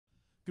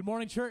Good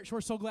morning, church.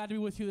 We're so glad to be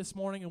with you this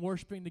morning and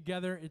worshiping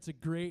together. It's a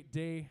great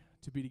day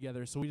to be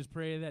together. So we just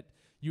pray that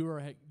you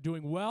are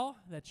doing well,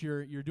 that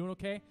you're doing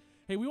okay.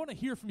 Hey, we want to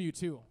hear from you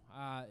too.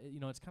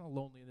 It's kind of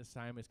lonely this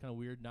time. It's kind of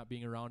weird not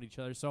being around each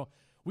other. So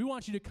we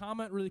want you to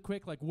comment really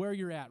quick, like where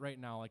you're at right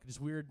now. Like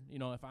just weird,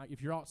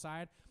 if you're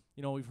outside,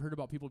 we've heard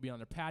about people being on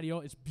their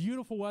patio. It's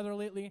beautiful weather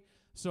lately.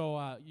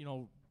 So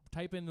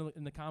type in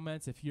the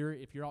comments if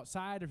you're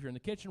outside, if you're in the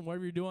kitchen,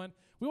 whatever you're doing.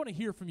 We want to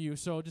hear from you.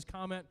 So just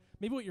comment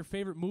maybe what your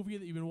favorite movie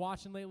that you've been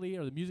watching lately,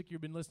 or the music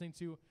you've been listening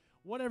to,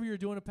 whatever you're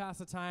doing to pass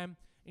the time.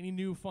 Any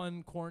new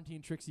fun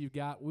quarantine tricks you've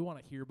got, we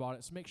want to hear about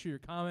it. So make sure you're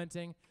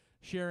commenting,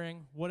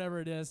 sharing, whatever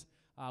it is.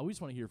 We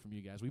just want to hear from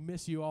you guys. We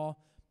miss you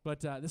all.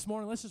 But this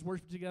morning, let's just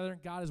worship together.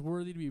 God is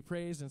worthy to be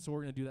praised, and so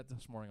we're going to do that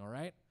this morning, all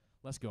right?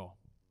 Let's go.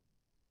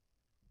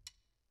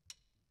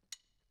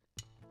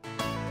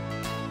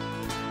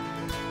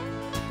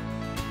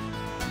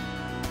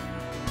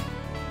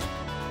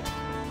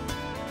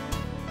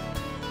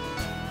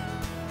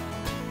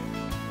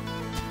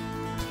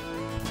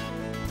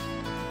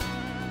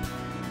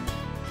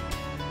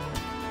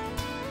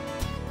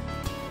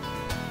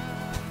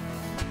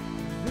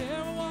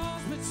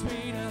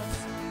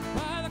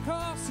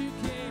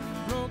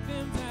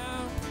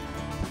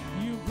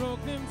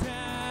 Broke them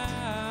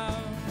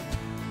down.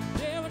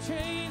 There were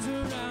chains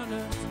around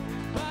us.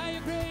 By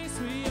your grace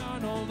we are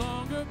no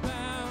longer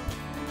bound.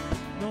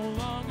 No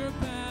longer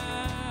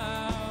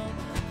bound.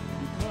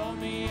 You called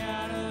me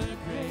out of the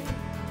grave.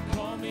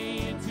 Called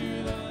me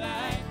into the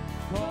light.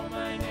 Called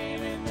my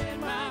name and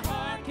then my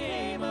heart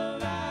came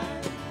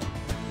alive.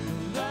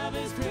 Your love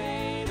is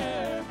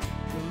greater.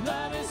 Your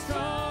love is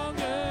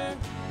stronger.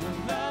 Your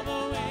love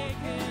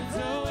awakens,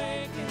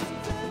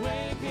 awakens,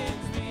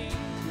 awakens me.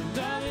 Your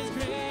love is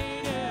greater.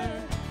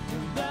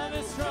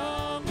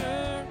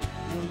 Stronger,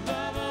 your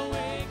love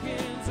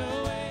awakens,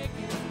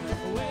 awakens,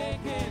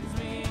 awakens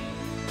me.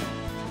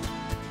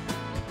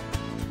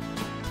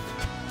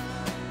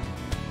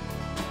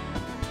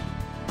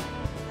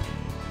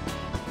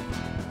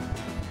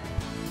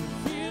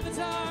 Feel the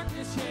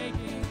darkness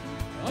shaking,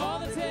 all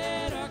the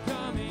dead are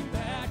coming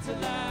back to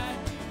life.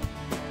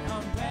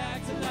 Come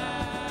back to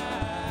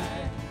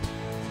life.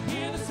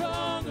 Hear the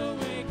song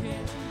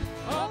awaken,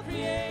 all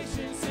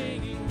creation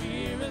singing,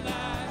 we're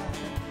alive.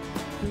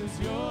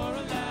 'Cause you're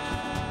alive.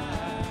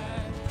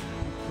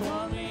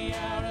 Call me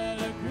out of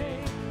the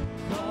grave.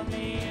 Call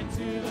me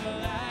into the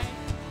light.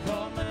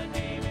 Call my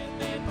name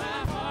and then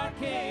my heart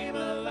came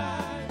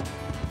alive.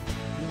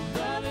 Your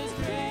love is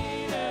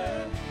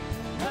greater.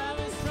 Your love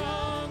is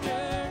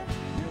stronger.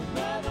 Your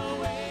love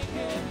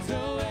awakens,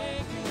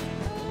 awakens,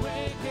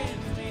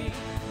 awakens me.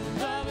 Your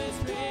love is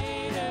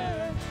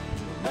greater.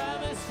 Your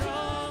love is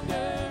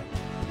stronger.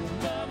 Your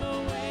love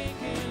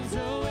awakens,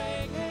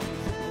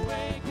 awakens,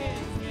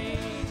 awakens me.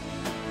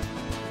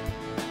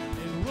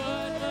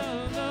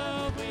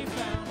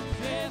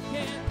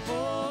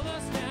 Hold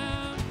us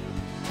down.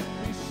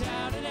 We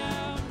shouted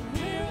out,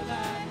 we're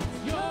alive,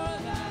 you're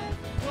alive.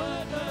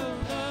 What a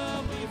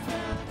love we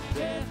found.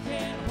 Death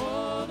can't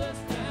hold us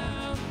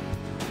down.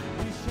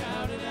 We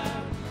shouted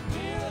out,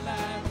 we're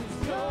alive, 'cause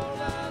you're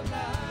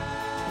alive.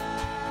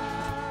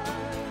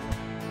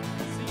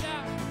 Sing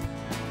out.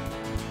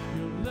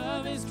 Your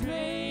love is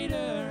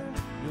greater.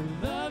 Your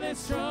love is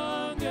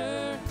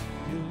stronger.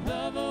 Your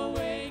love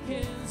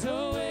awakens,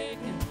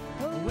 awakens,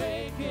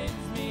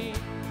 awakens me.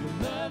 Your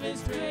love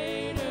is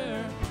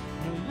greater,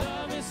 your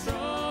love is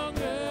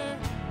stronger,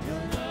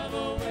 your love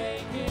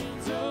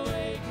awakens,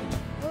 awakens,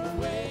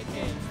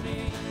 awakens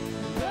me.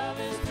 Your love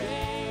is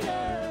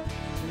greater,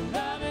 your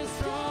love is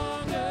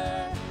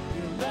stronger,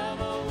 your love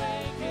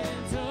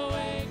awakens,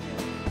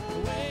 awakens,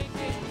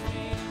 awakens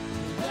me.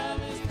 Your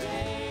love is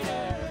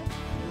greater,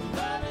 your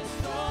love is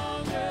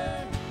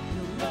stronger,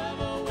 your love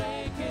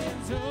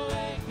awakens,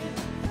 awakens,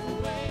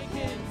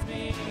 awakens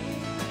me.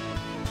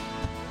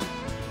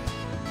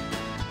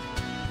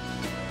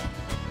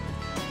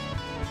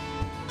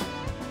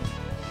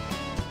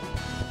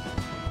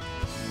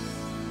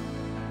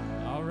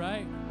 All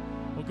right.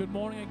 Well, good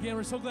morning again.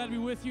 We're so glad to be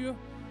with you,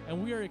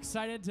 and we are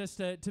excited just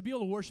to be able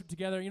to worship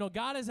together.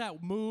 God is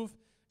at move.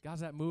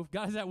 God's at move.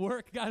 God is at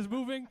work. God is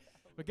moving,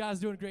 but God's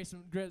doing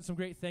some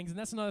great things, and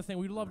that's another thing.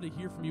 We'd love to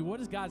hear from you. What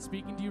is God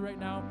speaking to you right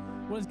now?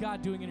 What is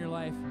God doing in your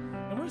life?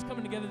 And we're just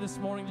coming together this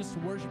morning just to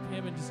worship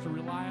Him and just to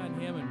rely on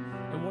Him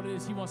and what it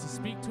is He wants to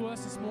speak to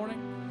us this morning.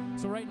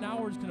 So right now,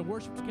 we're just going to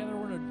worship together.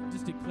 We're going to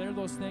just declare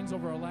those things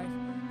over our life.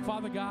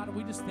 Father God,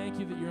 we just thank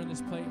you that you're in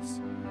this place.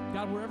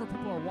 God, wherever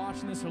people are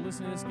watching this or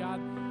listening to this, God,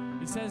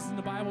 it says in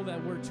the Bible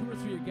that where 2 or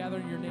 3 are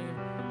gathered in your name,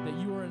 that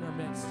you are in our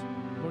midst.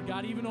 Lord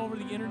God, even over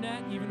the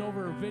internet, even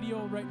over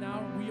video right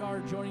now, we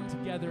are joining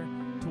together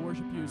to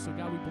worship you. So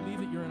God, we believe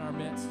that you're in our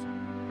midst.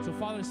 So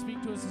Father,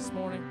 speak to us this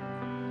morning.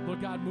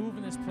 Lord God, move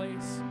in this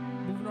place,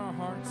 move in our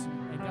hearts.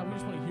 And God, we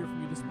just want to hear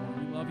from you this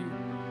morning. We love you.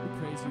 We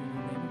praise you. In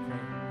your name we pray.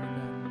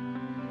 Amen.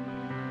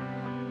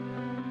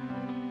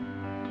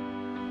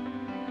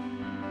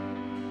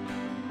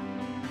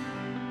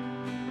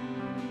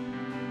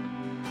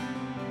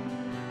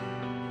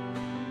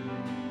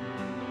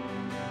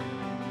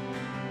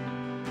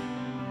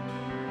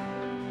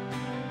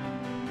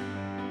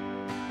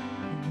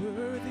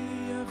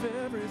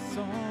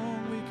 song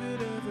we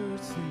could ever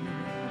sing.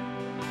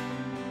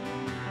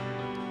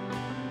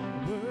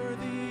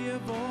 Worthy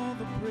of all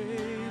the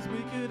praise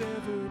we could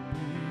ever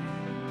be.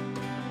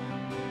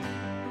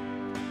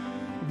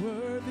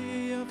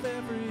 Worthy of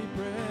every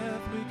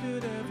breath we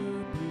could ever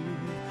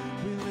breathe.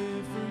 We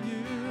live for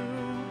you.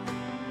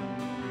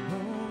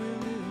 Oh, we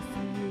live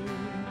for you.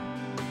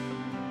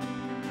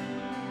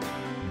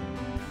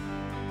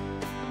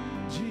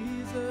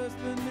 Jesus,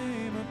 the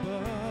name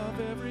above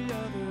every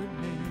other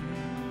name.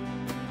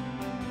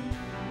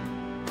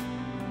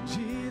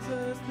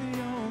 Jesus,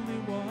 the only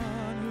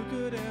one who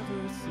could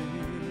ever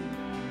save.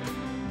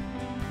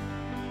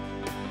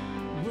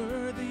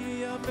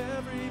 Worthy of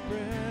every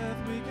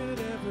breath we could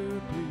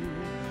ever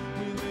breathe.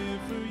 We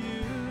live for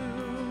you.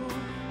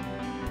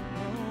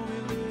 Oh, we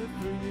live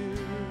for you.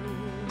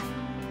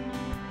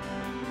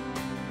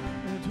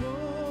 And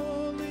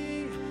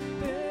holy,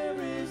 there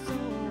is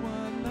no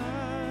one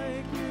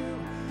like you.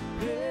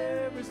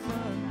 There is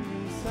none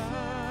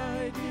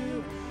beside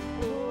you.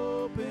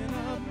 Open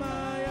up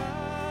my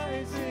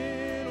eyes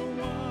in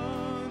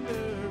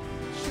wonder.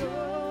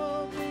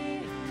 Show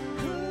me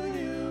who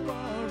you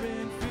are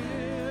and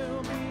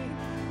fill me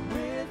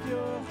with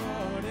your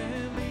heart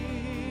and lead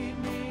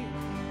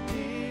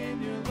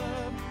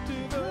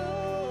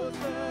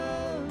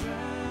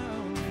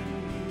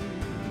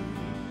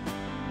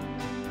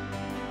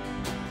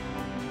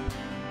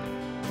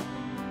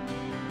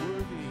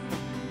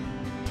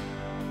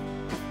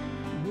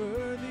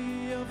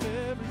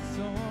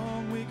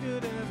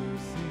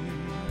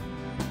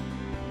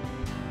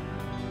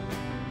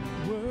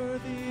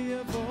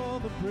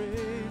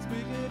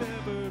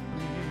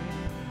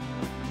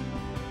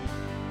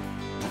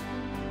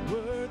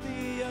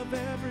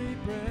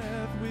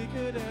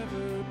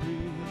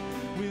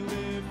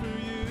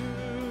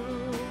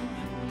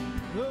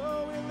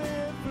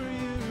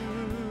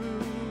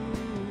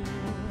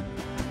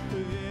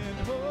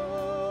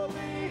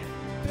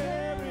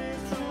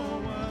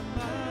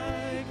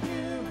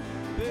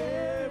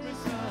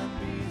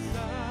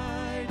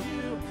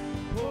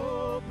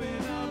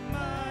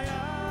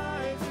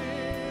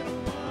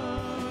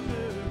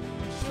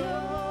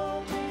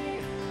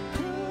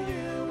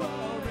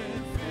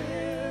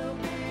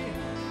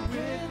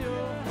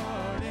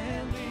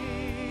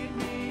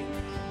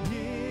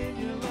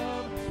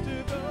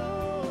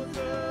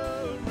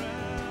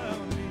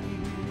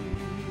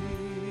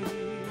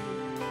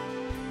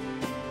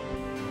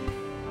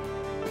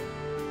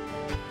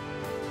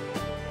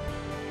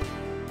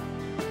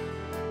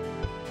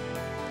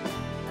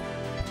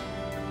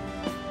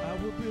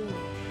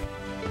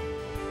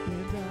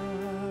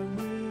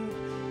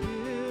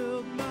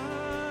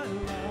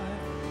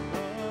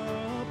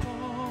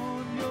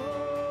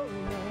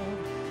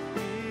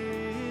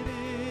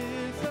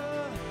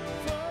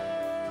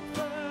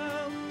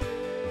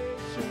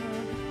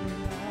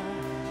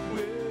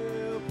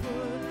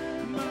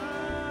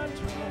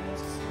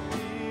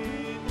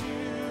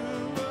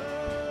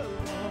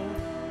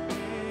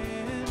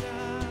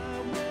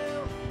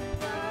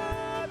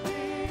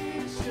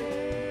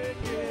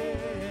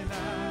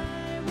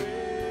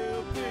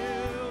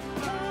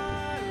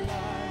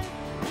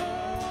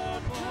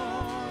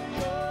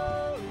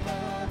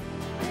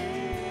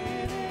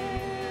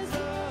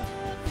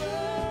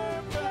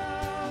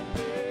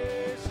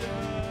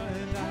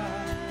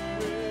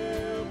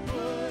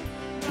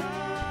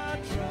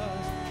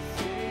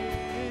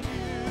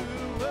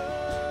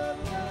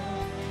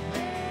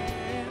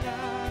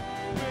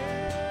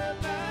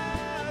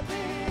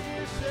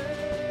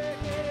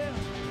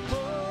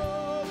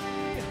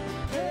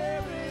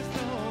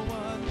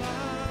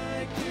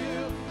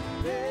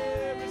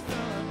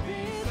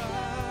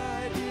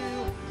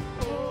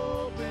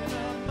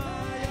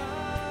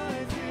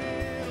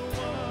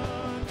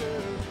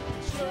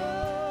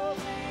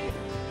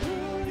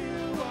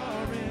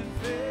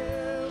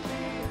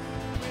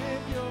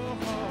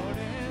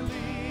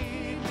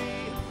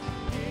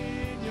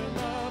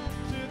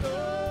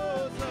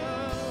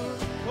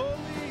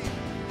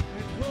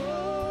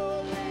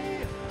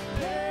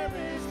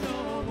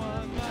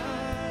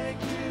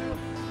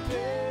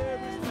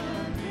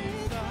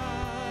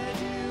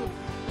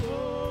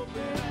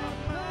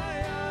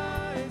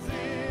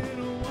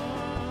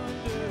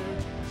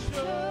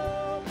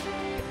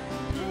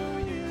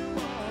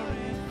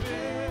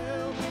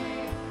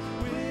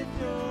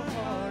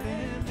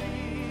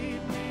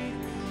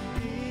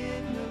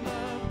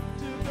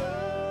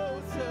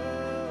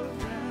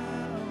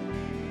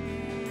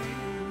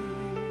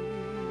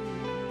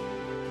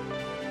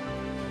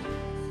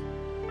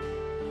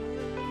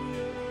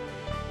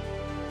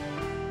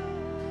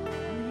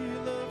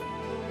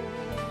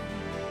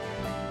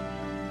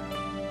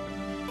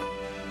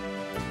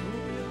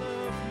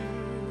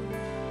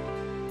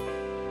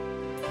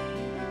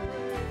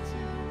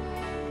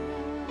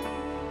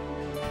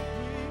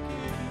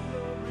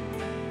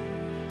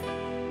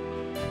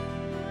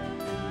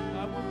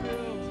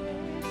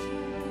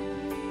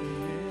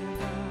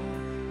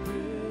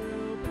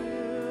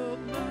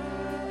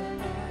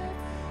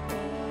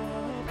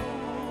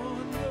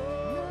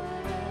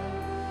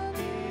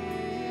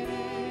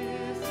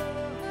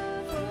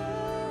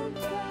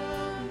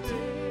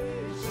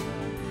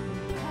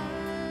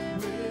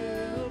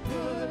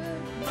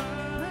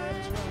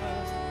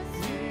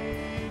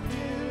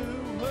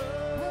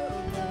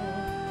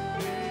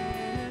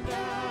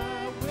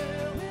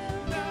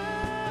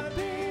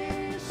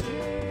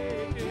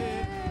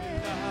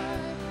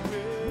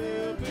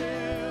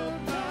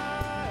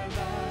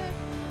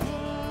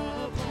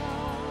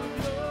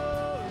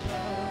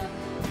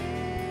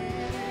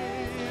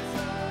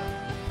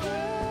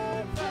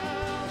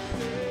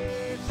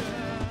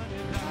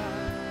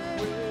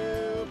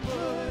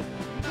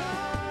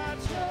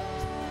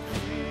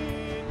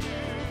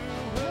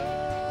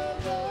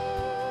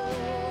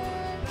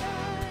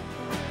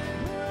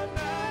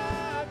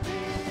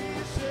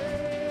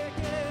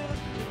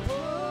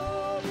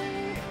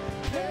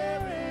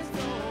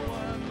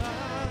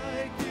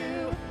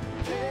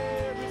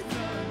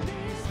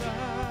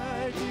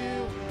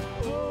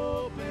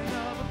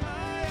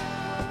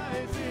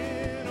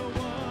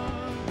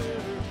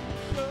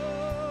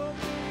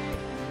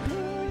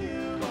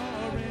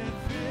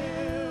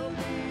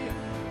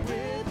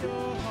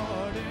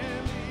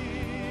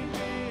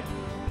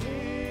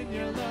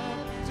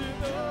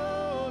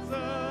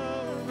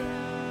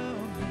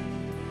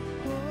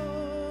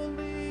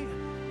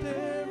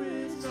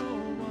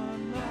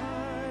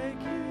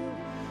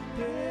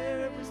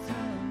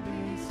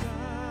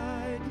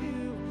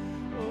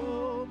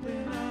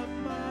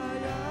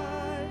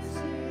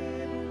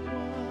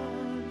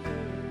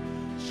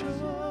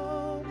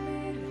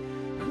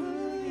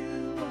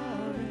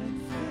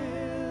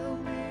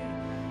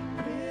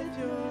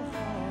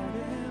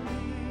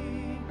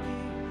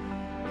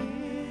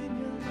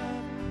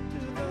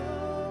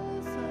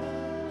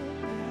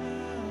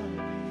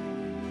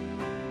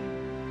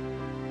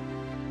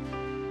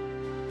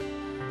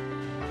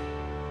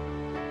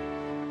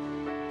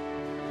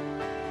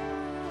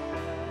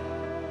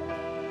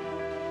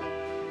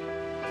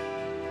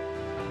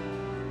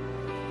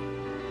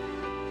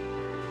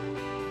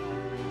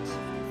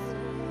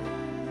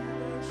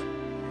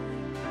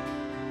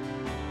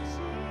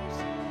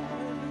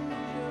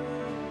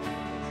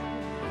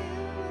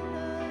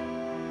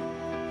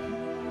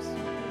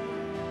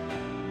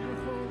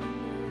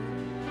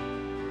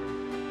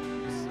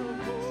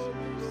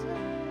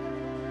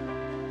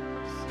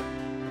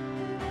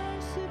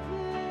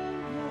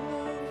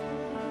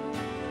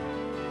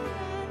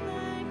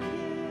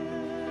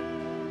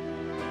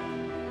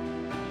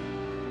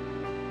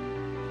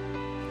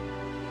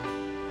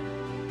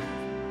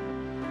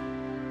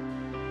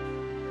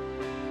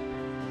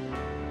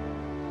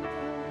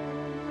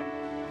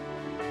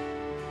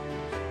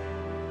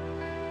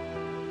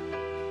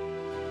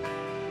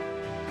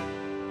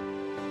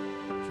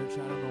church.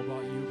 I don't know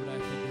about you, but I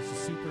think this is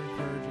super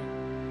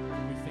encouraging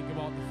when we think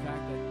about the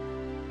fact that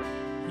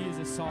He is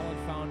a solid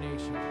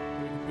foundation.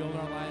 We can build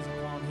our lives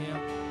upon Him.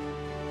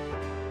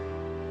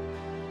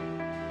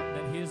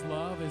 That His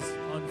love is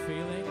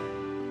unfailing.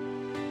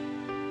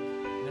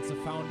 That's a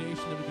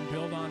foundation that we can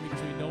build on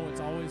because we know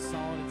it's always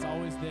solid, it's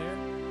always there,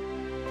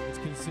 it's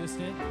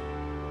consistent.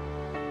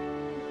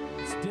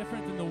 It's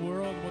different than the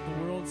world, what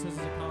the world says is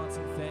a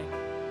constant thing.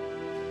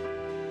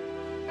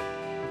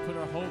 We put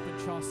our hope and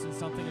trust in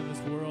something in this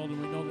world,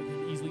 and we know that it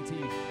can easily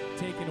be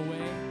taken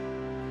away,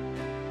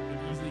 and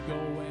easily go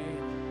away.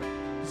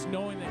 Just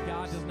knowing that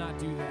God does not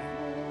do that.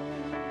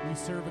 We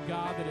serve a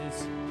God that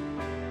is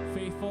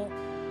faithful.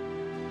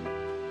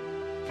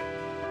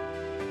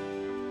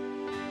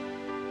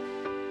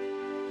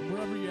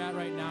 Wherever you're at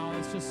right now,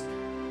 let's just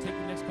take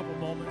the next couple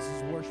moments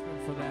to worship Him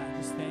for that.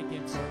 Just thank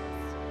Him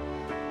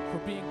for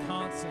being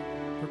constant,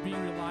 for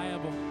being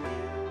reliable,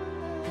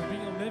 for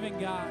being a living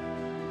God.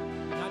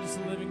 Not just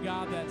a living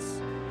God that's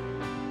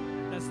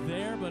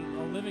there, but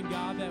a living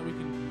God that we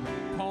can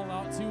call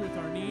out to with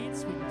our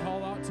needs, we can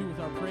call out to with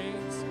our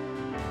praise.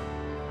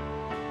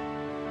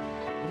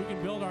 And we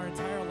can build our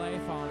entire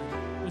life on it.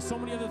 There's so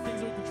many other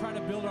things that we can try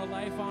to build our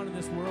life on in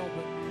this world,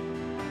 but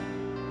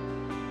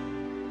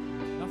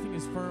nothing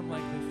is firm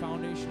like the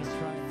foundation of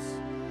Christ.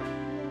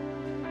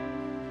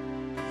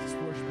 Just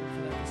worship Him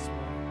for that this morning.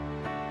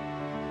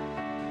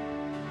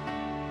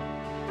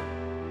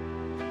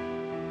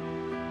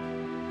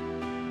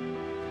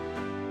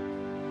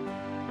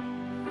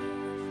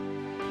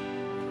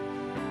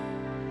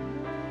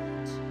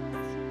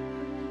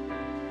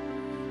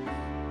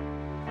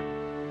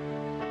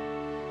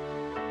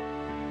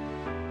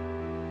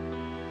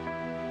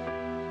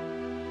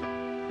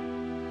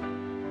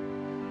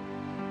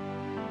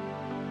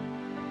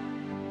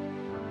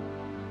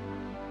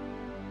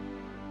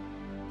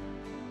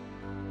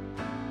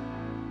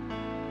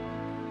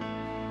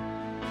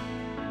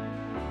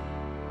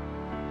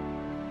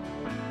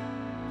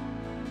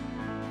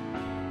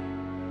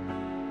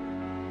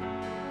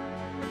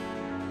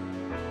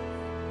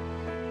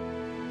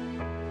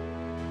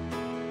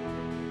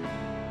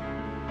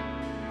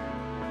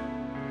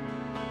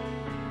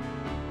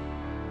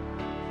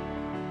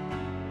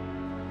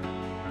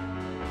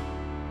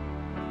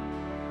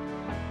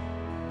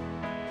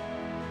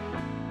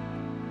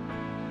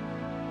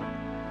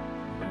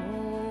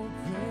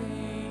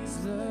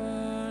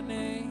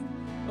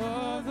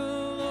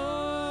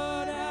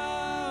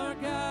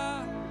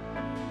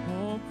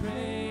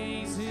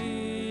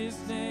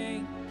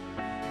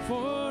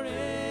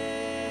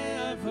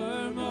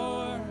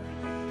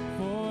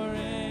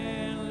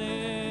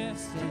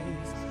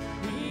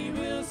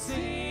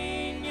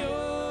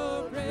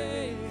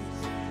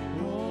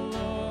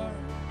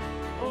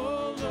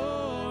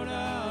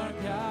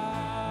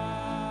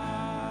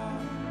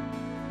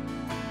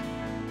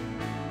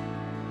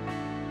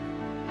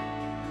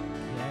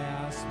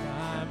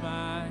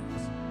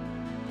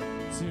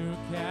 To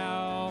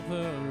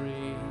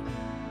Calvary,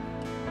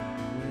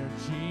 where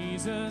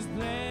Jesus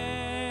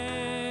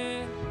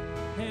bled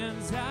and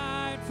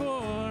died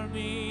for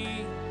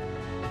me.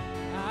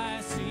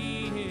 I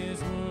see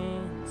His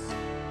wounds,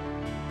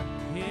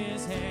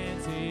 His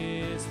hands,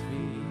 His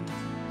feet,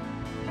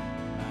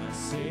 my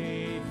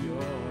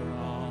Savior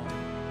on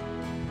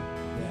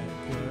that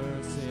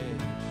cursed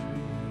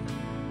tree.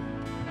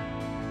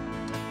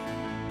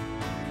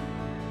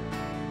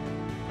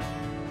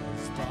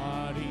 His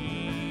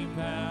body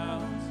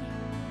bound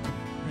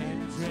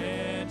and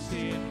drenched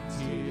in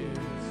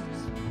tears,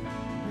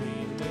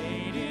 they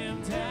laid Him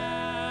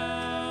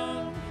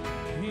down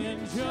in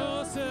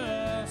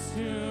Joseph's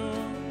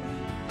tomb,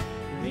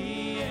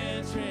 the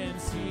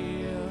entrance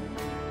sealed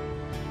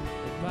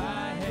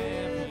by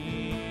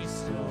heavy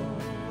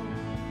stone.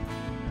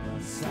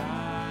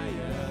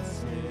 Messiah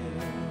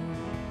still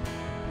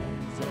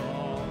and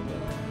all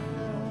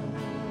alone.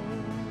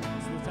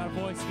 Let's lift our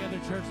voice together,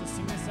 church. Let's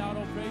sing this out.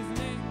 Oh, praise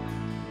the name.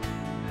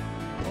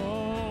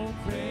 Oh,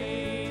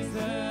 praise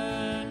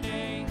the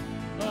name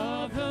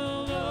of the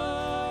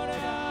Lord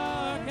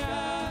our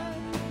God.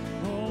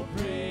 Oh,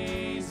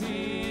 praise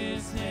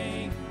His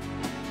name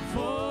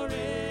forevermore.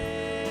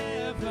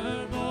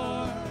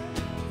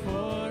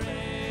 For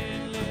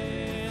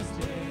endless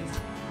days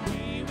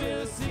we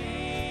will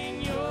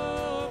sing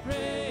Your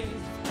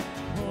praise.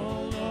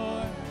 Oh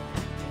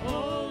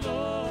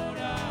Lord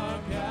our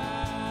God.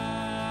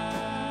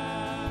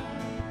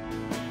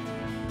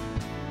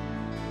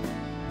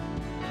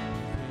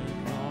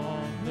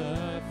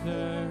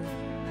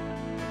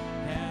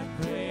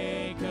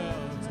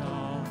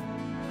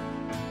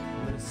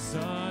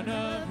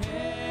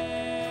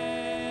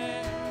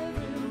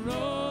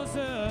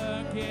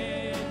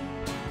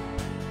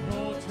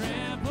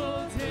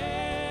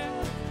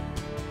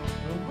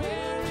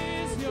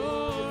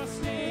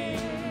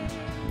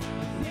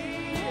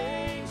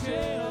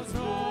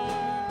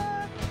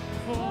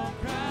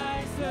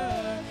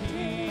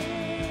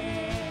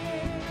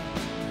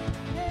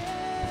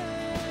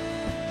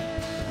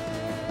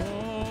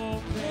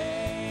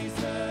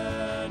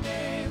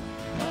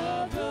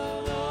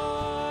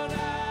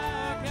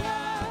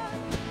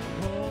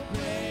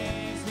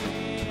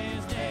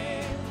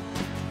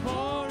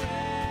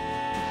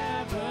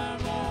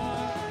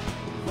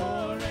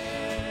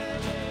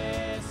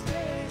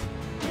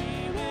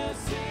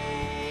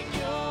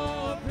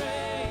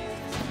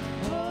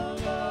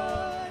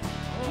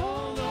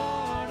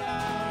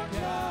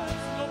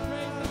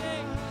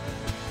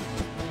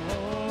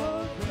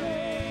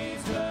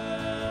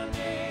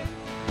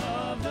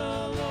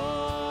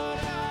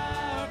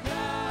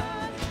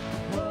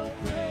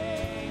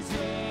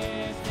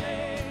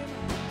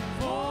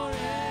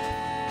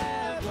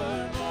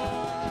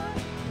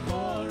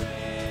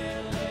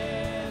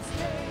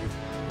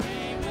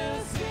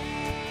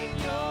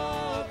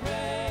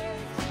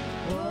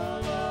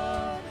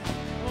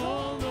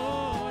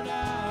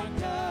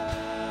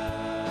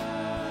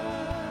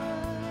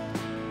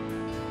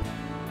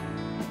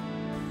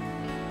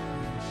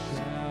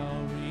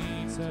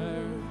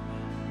 serve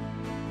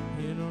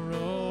in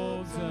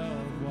robes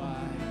of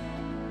white.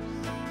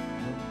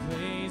 The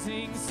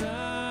blazing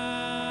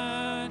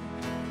sun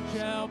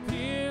shall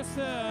pierce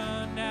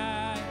the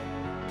night,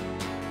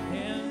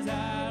 and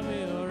I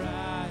will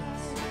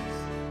rise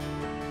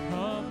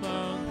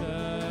among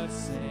the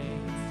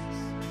saints,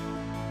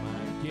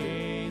 my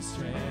gaze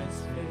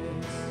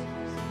transfixed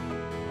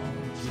on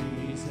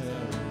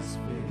Jesus'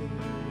 face.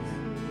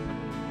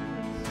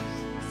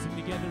 Sing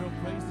together, oh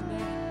praise the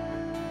name.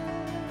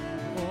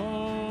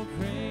 Oh,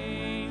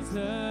 praise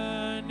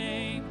the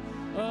name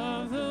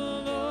of the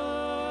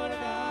Lord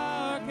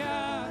our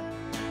God.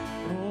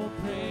 Oh,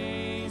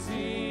 praise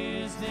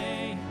his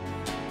name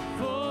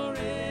forevermore.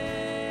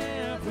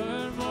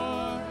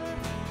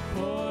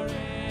 For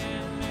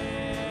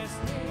endless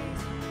days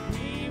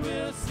we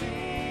will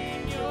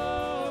sing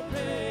your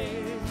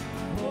praise.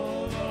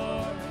 Oh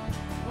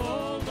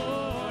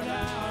Lord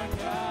our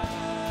God.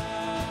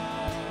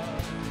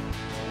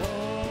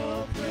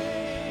 Oh,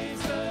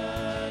 praise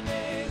the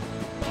name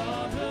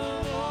of the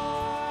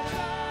Lord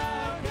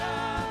our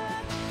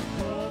God.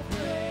 Oh,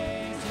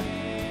 praise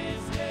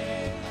his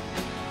name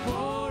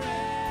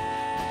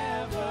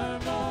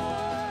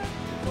forevermore.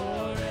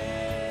 For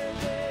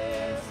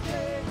endless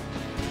days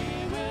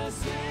we will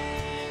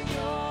sing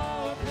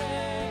your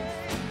praise.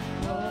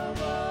 Oh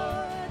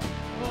Lord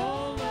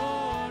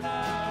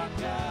our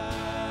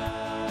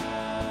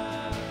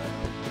God.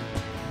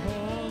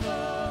 Oh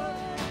Lord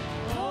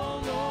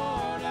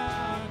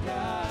our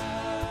God.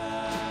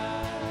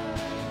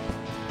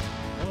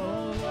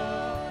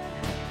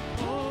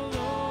 Oh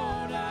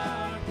Lord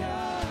our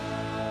God.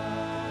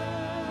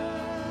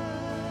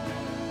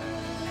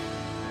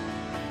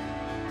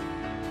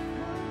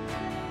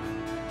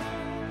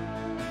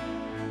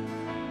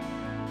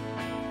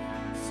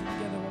 Sing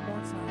together one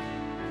more time.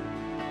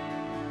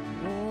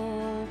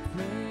 Oh,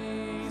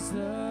 praise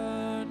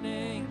the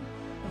name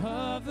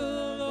of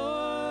the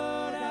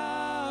Lord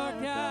our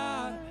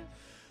God.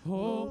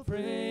 Oh,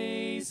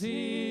 praise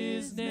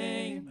his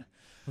name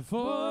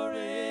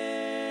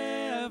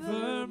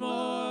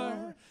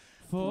forevermore.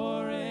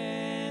 For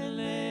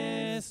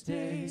endless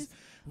days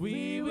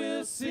we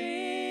will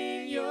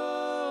sing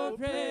your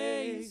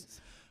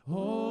praise.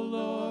 Oh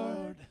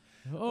Lord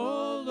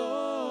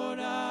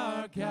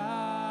our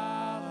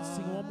God. Let's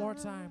sing one more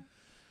time.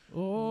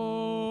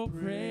 Oh,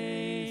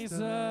 praise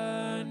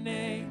the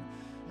name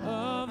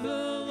of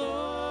the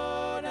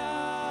Lord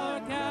our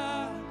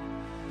God.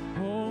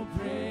 Oh,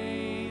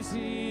 praise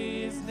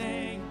his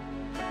name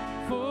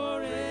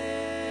forevermore.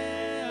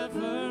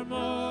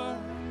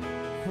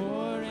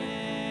 For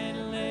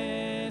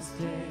endless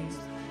days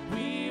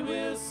we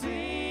will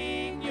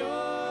sing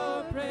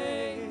your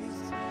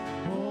praise.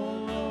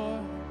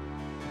 Oh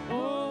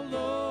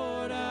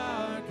Lord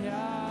our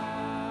God.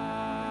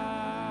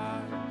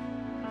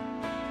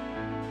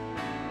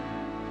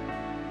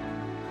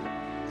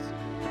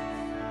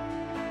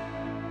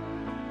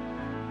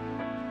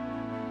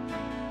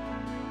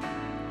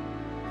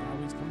 God,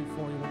 we just come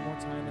before you one more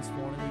time this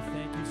morning. We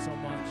thank you so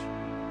much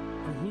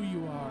for who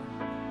you are.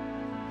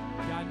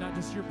 God, not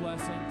just your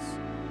blessings,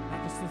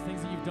 not just the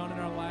things that you've done in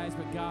our lives,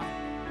 but God,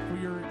 for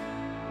your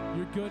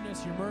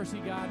goodness, your mercy,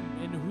 God,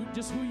 and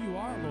just who you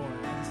are, Lord.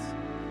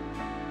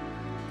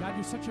 God,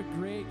 you're such a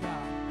great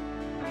God,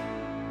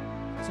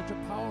 such a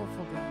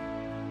powerful God.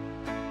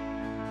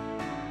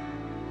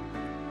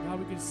 God,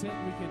 we could sit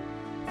and we could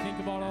think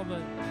about all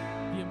the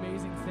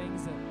amazing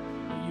things that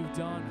you've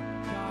done.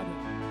 God,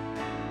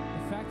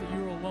 the fact that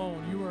you're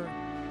alone, you are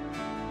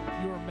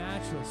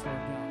matchless, Lord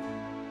God.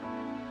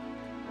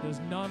 There's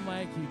none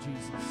like you,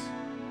 Jesus.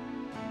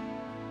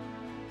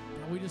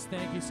 God, we just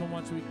thank you so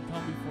much we can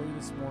come before you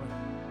this morning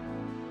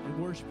and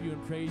worship you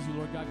and praise you,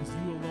 Lord God, because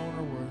you alone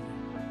are worthy.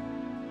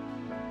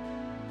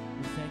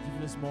 We thank you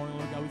for this morning,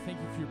 Lord God. We thank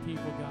you for your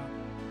people, God.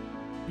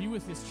 Be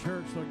with this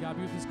church, Lord God.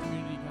 Be with this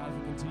community, God, as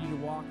we continue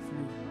to walk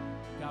through,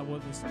 God,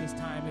 what this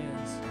time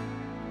is.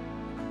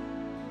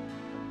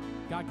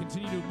 God,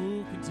 continue to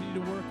move, continue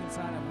to work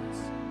inside of us.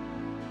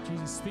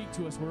 Jesus, speak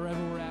to us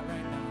wherever we're at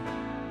right now.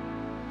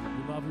 We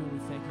love you and we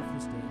thank you for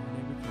this day. In your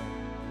name we pray.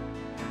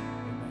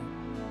 Amen.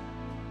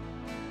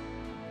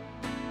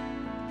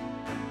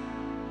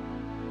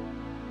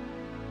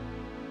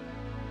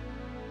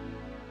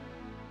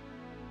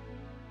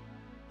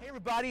 Hey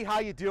everybody, how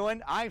you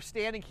doing? I'm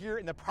standing here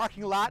in the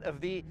parking lot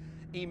of the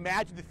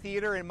Imagine the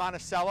Theater in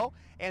Monticello,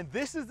 and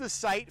this is the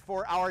site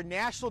for our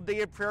National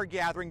Day of Prayer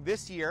gathering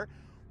this year.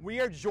 We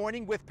are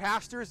joining with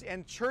pastors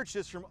and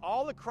churches from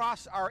all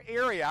across our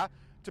area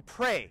to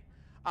pray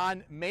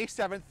on May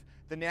 7th,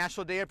 the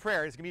National Day of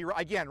Prayer. It's going to be,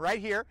 again,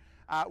 right here.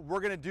 We're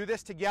going to do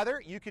this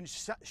together. You can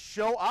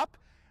show up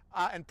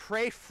and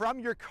pray from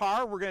your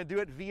car. We're going to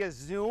do it via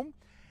Zoom.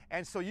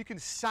 And so you can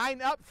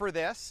sign up for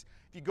this.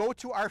 If you go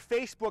to our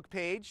Facebook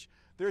page,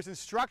 there's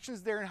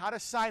instructions there on how to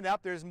sign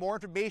up. There's more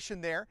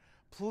information there.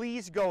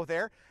 Please go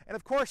there. And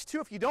of course, too,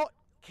 if you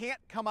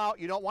can't come out,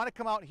 you don't want to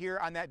come out here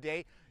on that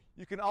day,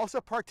 you can also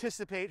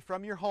participate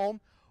from your home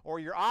or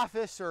your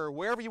office or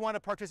wherever you want to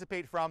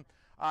participate from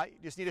You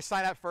just need to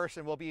sign up first,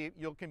 and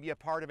you can be a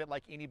part of it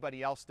like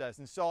anybody else does.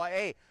 And so,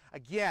 hey,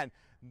 again,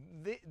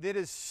 that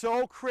is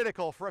so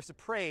critical for us to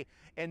pray,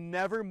 and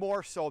never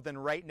more so than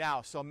right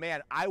now. So,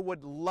 man, I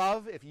would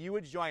love if you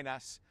would join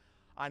us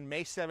on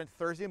May 7th,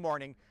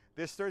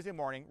 this Thursday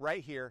morning,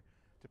 right here,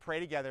 to pray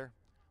together.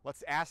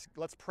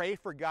 Let's pray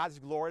for God's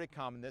glory to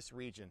come in this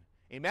region.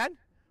 Amen?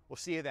 We'll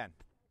see you then.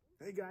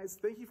 Hey guys,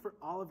 thank you for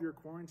all of your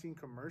quarantine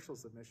commercial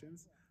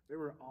submissions. They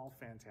were all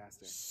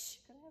fantastic. Shh,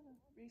 could I have a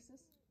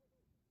Reese's?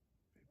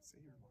 Babe, say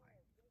you're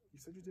lying. You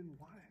said you didn't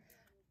want it.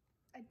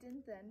 I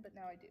didn't then, but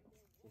now I do.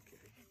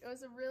 Okay. It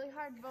was a really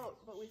hard vote,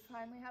 but we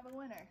finally have a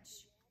winner.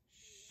 Shh.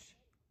 Shh.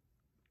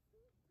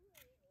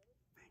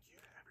 Thank you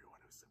to everyone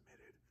who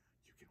submitted.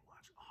 You can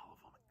watch all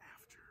of them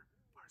after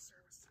our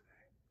service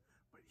today.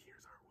 But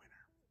here's our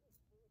winner.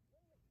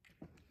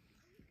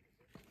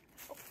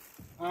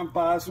 I'm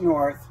Boz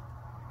North,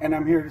 and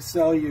I'm here to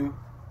sell you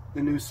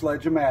the new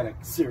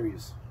Sledge-O-Matic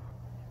series.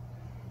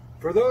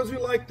 For those who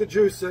like to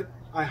juice it,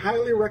 I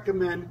highly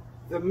recommend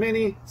the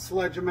mini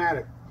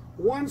Sledge-O-Matic.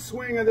 One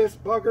swing of this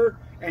bugger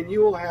and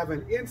you will have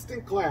an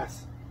instant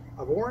glass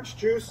of orange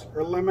juice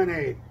or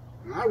lemonade.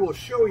 And I will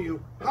show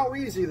you how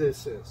easy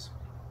this is.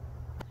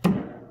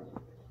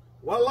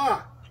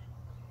 Voila!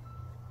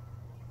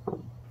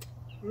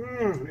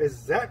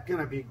 Is that going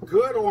to be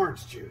good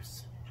orange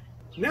juice?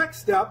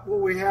 Next up,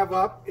 what we have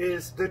up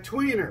is the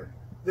Tweener.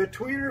 The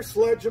Tweener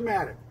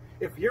Sledge-O-Matic.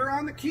 If you're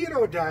on the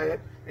keto diet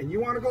and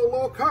you want to go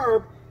low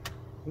carb,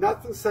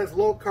 nothing says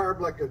low carb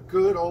like a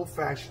good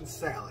old-fashioned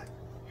salad.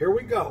 Here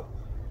we go.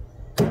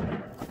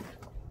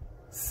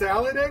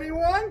 Salad,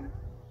 anyone?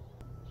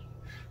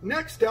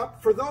 Next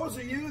up, for those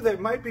of you that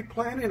might be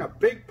planning a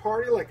big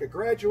party like a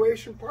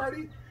graduation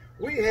party,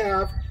 we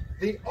have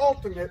the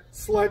ultimate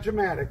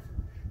Sledge-O-Matic.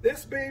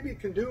 This baby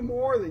can do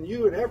more than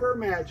you would ever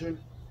imagine.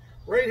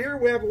 Right here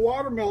we have a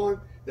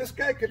watermelon. This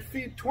guy could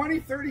feed 20,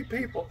 30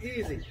 people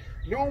easy.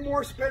 No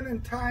more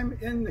spending time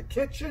in the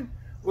kitchen.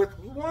 With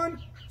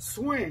one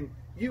swing,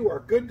 you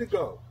are good to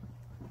go.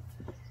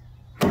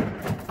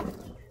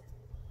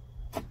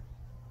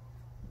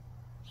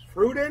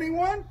 Fruit,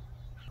 anyone?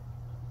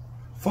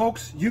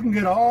 Folks, you can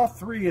get all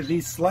three of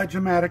these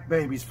Sledge-O-Matic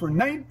babies for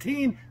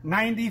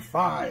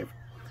 $19.95.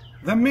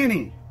 The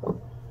mini,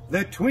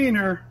 the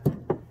Tweener,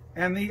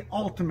 and the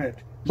ultimate,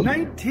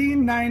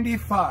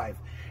 $19.95.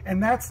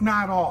 And that's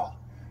not all.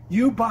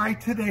 You buy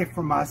today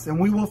from us and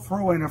we will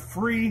throw in a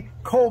free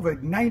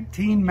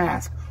COVID-19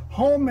 mask.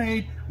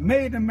 Homemade,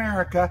 made in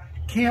America,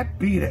 can't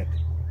beat it.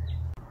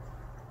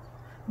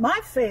 My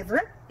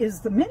favorite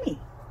is the mini.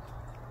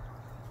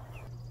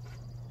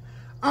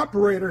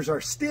 Operators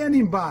are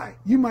standing by.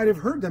 You might have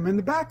heard them in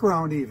the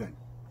background even.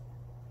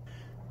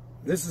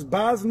 This is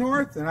Boz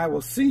North, and I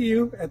will see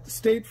you at the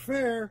State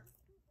Fair.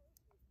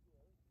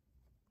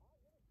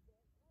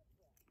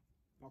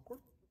 Awkward?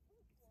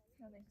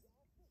 No, thanks.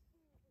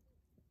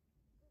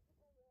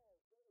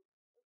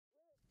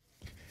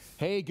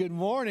 Hey, good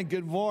morning,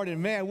 good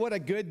morning. Man, what a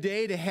good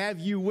day to have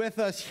you with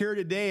us here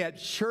today at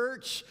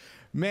church.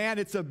 Man,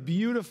 it's a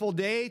beautiful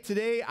day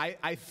today,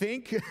 I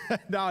think.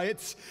 No,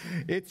 it's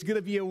going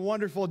to be a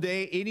wonderful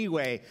day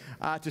anyway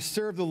to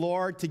serve the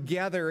Lord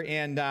together.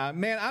 And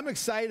man, I'm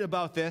excited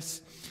about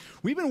this.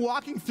 We've been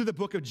walking through the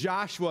book of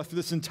Joshua through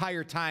this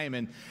entire time,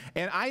 and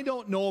I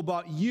don't know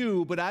about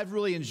you, but I've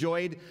really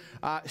enjoyed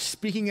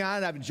speaking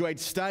on it. I've enjoyed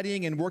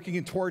studying and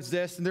working towards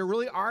this, and there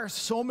really are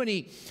so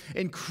many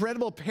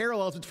incredible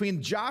parallels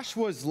between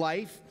Joshua's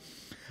life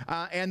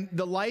and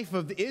the life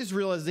of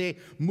Israel as they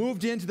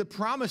moved into the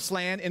promised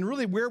land, and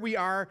really where we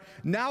are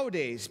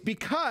nowadays.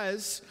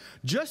 Because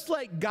just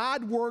like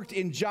God worked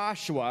in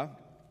Joshua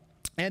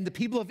and the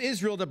people of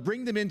Israel to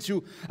bring them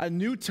into a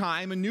new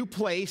time, a new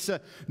place, a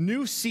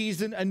new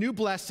season, a new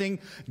blessing,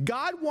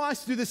 God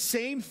wants to do the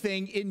same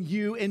thing in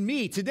you and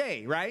me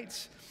today,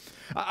 right?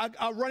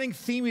 A running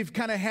theme we've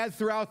kind of had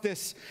throughout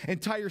this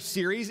entire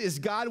series is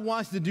God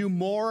wants to do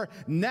more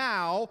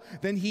now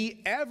than he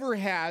ever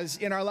has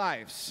in our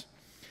lives.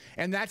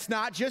 And that's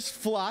not just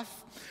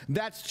fluff.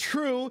 That's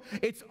true.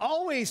 It's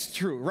always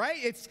true, right?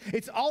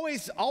 It's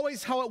always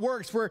how it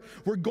works. We're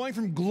going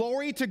from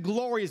glory to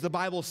glory, as the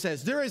Bible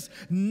says.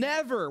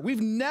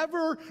 We've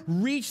never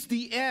reached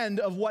the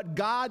end of what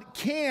God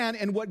can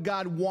and what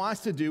God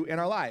wants to do in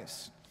our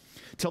lives.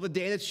 Till the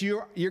day that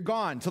you're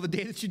gone, till the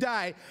day that you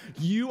die,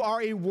 you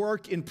are a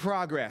work in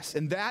progress.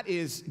 And that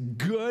is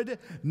good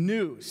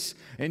news.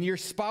 And your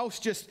spouse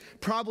just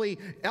probably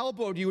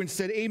elbowed you and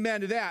said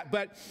amen to that.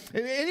 But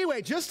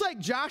anyway, just like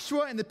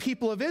Joshua and the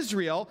people of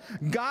Israel,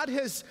 God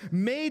has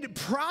made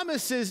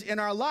promises in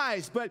our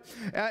lives. But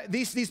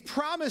these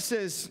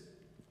promises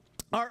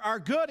are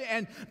good,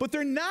 but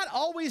they're not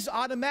always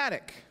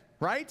automatic,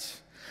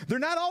 right? They're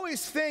not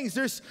always things.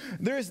 There's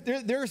going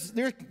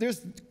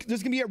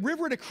to be a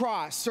river to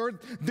cross, or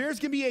there's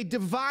going to be a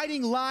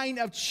dividing line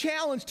of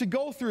challenge to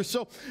go through.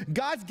 So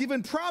God's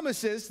given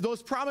promises.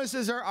 Those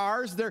promises are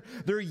ours.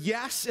 They're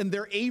yes and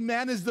they're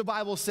amen, as the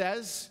Bible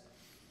says.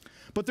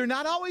 But they're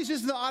not always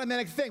just an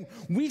automatic thing.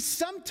 We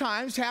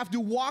sometimes have to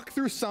walk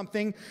through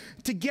something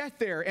to get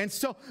there. And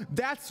so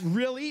that's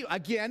really,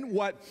 again,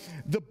 what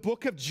the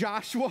book of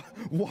Joshua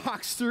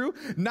walks through.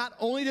 Not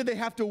only did they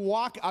have to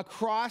walk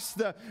across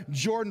the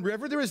Jordan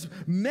River, there was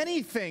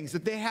many things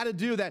that they had to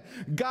do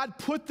that God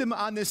put them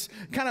on this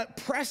kind of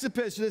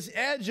precipice, this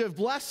edge of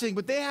blessing,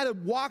 but they had to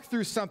walk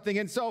through something.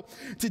 And so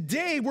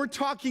today we're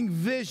talking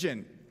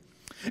vision.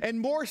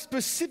 And more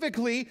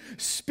specifically,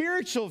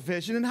 spiritual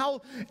vision, and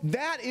how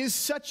that is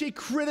such a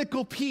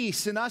critical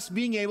piece in us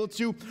being able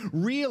to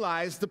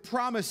realize the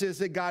promises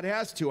that God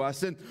has to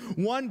us. And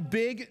one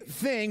big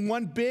thing,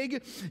 one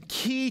big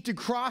key to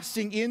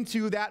crossing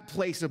into that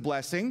place of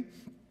blessing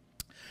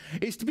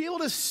is to be able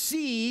to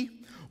see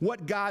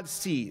what God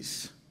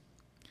sees.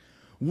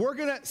 We're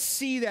going to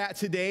see that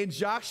today in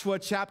Joshua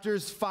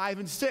chapters 5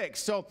 and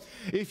 6. So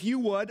if you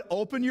would,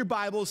 open your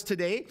Bibles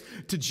today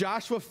to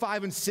Joshua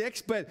 5 and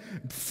 6. But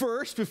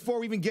first, before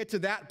we even get to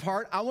that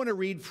part, I want to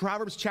read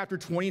Proverbs chapter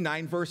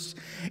 29, verse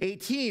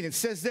 18. It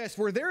says this,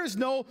 where there is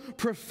no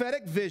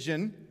prophetic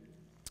vision,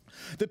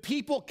 the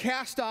people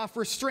cast off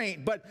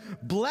restraint, but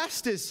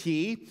blessed is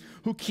he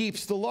who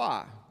keeps the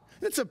law.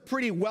 That's a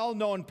pretty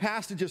well-known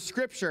passage of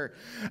Scripture.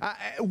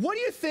 What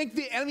do you think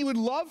the enemy would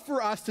love for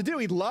us to do?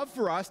 He'd love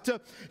for us to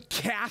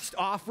cast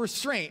off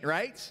restraint,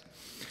 right?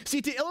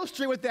 See, to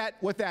illustrate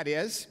what that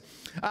is,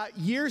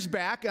 years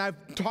back, and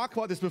I've talked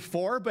about this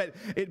before, but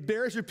it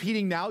bears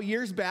repeating now.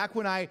 Years back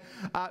when I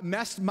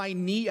messed my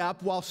knee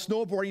up while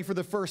snowboarding for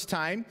the first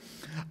time,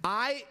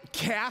 I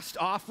cast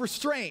off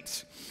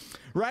restraint.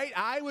 Right?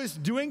 I was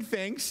doing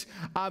things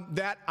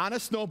that on a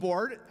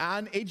snowboard,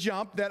 on a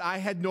jump, that I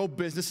had no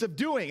business of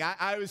doing.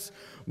 I was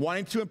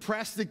wanting to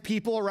impress the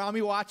people around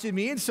me watching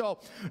me. And so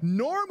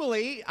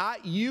normally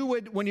you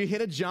would, when you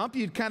hit a jump,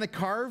 you'd kind of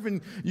carve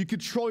and you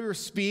control your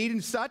speed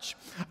and such.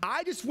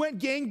 I just went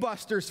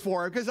gangbusters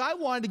for it because I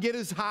wanted to get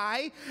as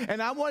high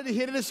and I wanted to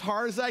hit it as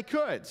hard as I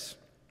could.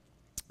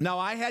 Now,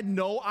 I had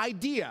no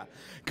idea,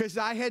 because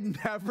I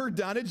had never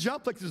done a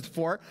jump like this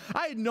before.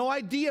 I had no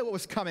idea what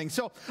was coming.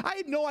 So I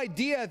had no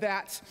idea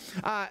that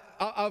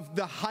of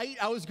the height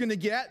I was going to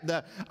get.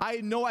 I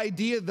had no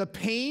idea the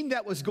pain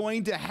that was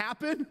going to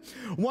happen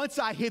once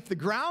I hit the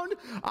ground.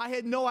 I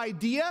had no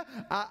idea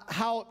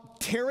how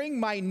tearing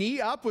my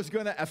knee up was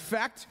going to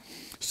affect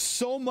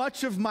so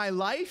much of my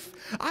life.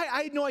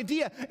 I had no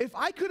idea. If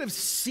I could have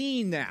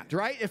seen that,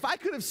 right? If I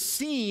could have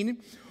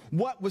seen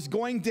what was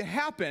going to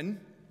happen,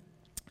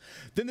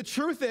 then the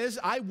truth is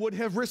I would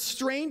have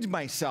restrained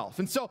myself.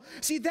 And so,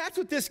 see, that's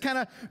what this kind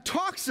of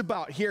talks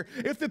about here.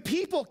 If the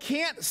people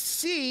can't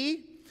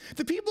see,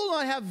 the people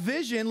don't have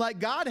vision like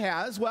God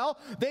has, well,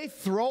 they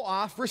throw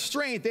off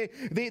restraint.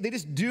 They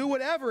just do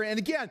whatever. And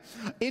again,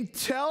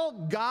 until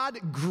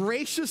God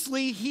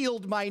graciously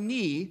healed my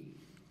knee,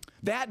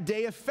 that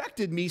day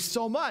affected me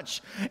so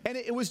much. And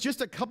it was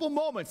just a couple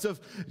moments of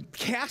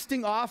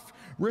casting off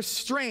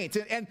restraint.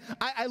 And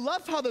I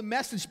love how the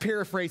Message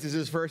paraphrases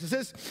this verse. It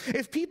says,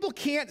 if people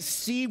can't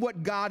see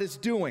what God is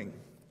doing,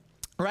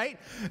 right,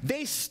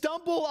 they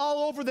stumble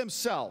all over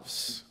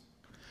themselves.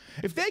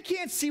 If they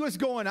can't see what's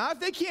going on, if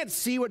they can't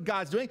see what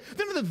God's doing,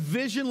 they don't have the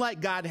vision like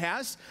God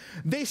has,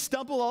 they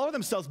stumble all over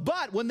themselves.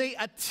 But when they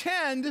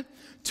attend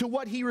to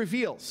what he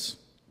reveals,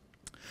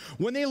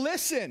 when they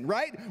listen,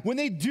 right? When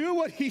they do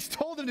what he's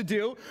told them to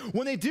do,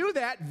 when they do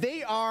that,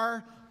 they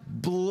are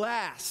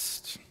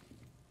blessed.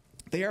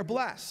 They are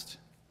blessed.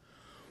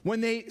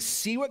 When they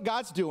see what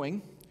God's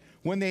doing,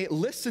 when they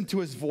listen to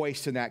his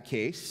voice in that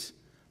case,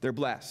 they're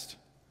blessed.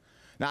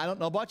 Now, I don't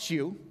know about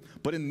you,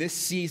 but in this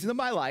season of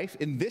my life,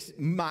 in this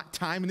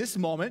time, in this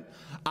moment,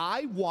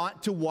 I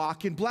want to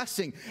walk in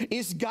blessing.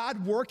 Is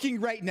God working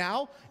right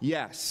now?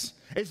 Yes.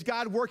 Is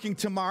God working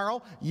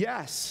tomorrow?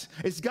 Yes.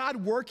 Is God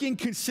working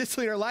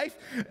consistently in our life?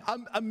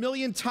 A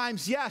million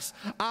times, yes.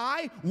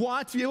 I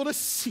want to be able to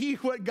see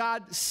what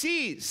God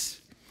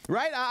sees.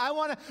 Right? I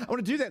want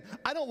to do that.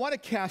 I don't want to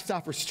cast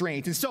off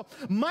restraint. And so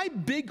my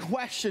big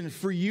question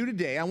for you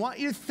today, I want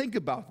you to think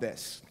about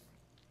this.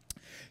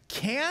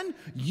 Can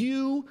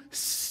you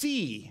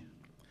see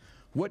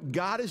what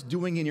God is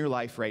doing in your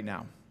life right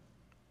now?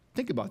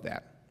 Think about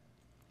that.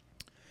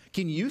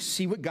 Can you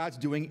see what God's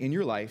doing in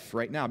your life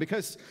right now?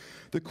 Because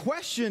the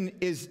question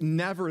is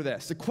never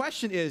this. The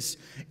question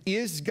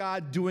is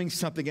God doing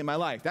something in my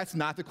life? That's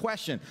not the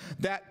question.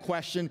 That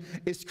question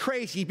is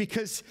crazy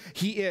because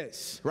he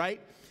is,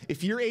 right?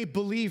 If you're a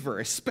believer,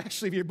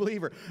 especially if you're a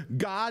believer,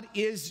 God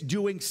is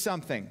doing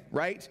something,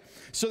 right?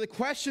 So the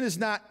question is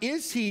not,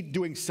 is he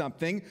doing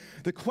something?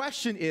 The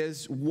question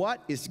is,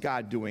 what is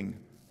God doing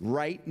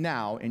right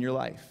now in your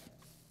life?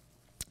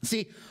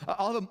 See,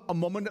 I'll have a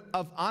moment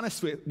of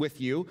honesty with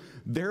you.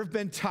 There have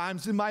been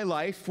times in my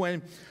life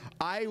when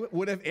I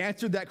would have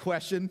answered that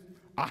question,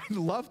 I'd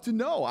love to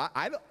know.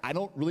 I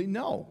don't really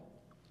know.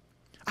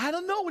 I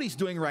don't know what he's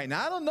doing right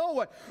now. I don't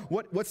know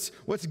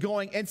what's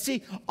going. And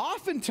see,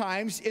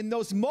 oftentimes in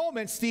those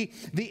moments, the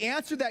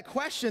answer to that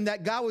question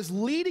that God was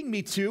leading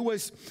me to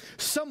was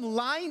some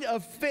line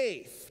of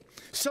faith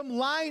some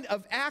line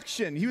of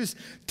action. He was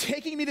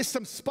taking me to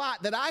some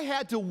spot that I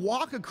had to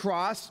walk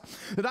across,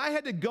 that I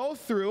had to go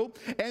through.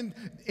 And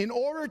in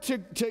order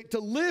to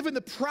live in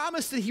the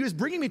promise that he was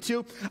bringing me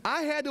to,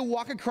 I had to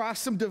walk across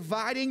some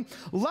dividing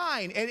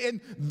line.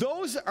 And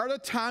those are the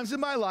times in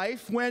my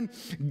life when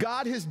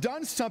God has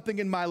done something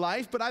in my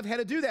life, but I've had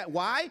to do that.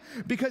 Why?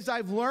 Because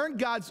I've learned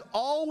God's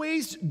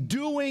always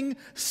doing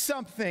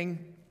something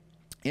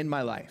in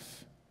my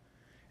life.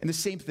 And the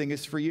same thing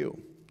is for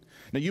you.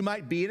 Now, you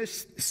might be in a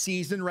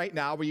season right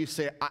now where you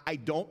say, I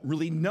don't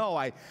really know.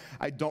 I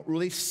don't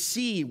really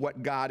see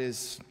what God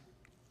is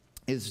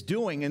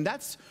doing. And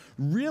that's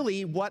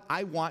really what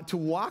I want to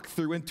walk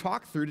through and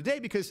talk through today,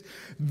 because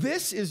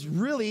this is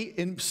really,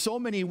 in so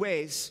many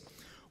ways,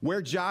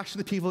 where Joshua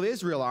and the people of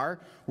Israel are.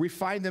 We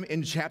find them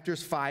in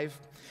chapters 5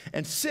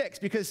 and 6,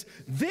 because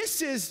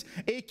this is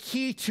a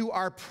key to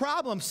our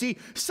problem. See,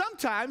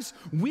 sometimes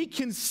we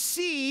can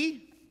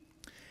see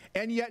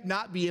and yet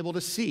not be able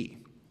to see.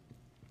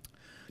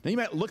 Now, you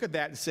might look at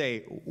that and say,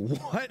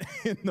 what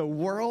in the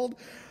world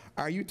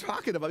are you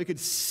talking about? We could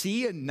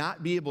see and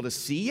not be able to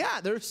see?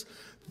 Yeah, there's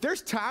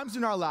times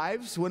in our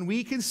lives when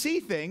we can see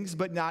things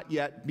but not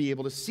yet be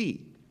able to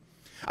see.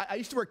 I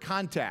used to wear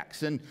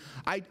contacts, and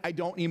I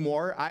don't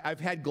anymore. I've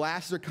had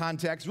glasses or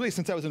contacts really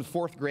since I was in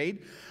 4th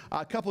grade.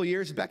 A couple of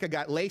years back, I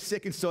got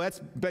LASIK, and so that's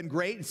been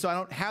great, and so I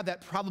don't have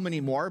that problem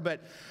anymore.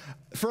 But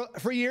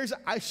for years,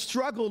 I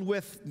struggled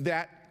with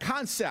that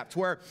concept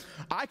where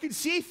I could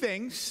see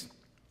things,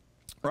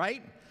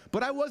 right?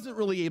 But I wasn't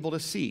really able to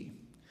see.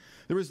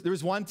 There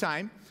was one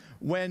time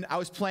when I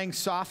was playing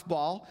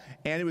softball,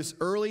 and it was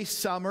early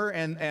summer,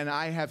 and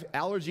I have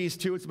allergies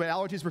too. My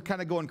allergies were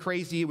kind of going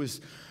crazy. It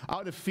was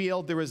out in the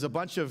field. There was a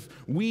bunch of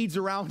weeds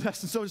around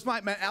us, and so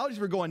my allergies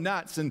were going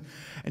nuts, and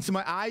so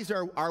my eyes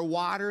are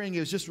watering. It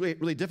was just really,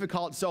 really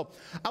difficult. So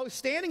I was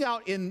standing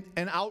out in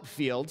an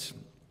outfield.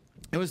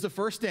 It was the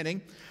first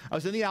inning. I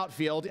was in the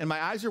outfield, and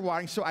my eyes are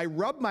watering, so I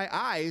rub my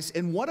eyes,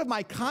 and one of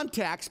my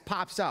contacts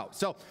pops out.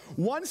 So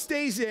one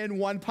stays in,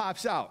 one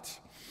pops out.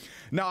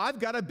 Now, I've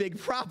got a big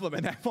problem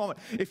in that moment.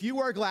 If you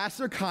wear glasses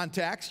or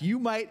contacts, you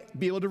might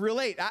be able to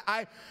relate.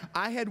 I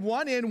had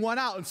one in, one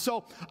out, and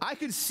so I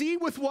could see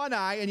with one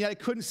eye, and yet I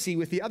couldn't see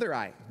with the other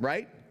eye,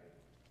 right?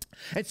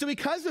 And so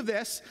because of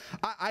this,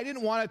 I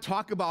didn't want to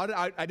talk about it.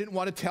 I didn't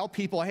want to tell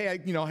people, hey,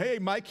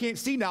 Mike can't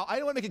see now. I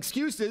didn't want to make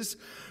excuses,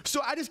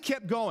 so I just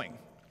kept going.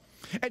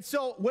 And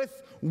so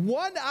with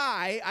one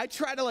eye, I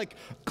try to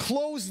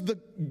close the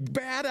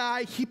bad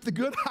eye, keep the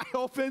good eye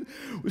open.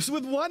 So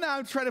with one eye,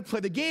 I'm trying to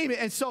play the game.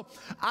 And so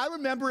I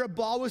remember a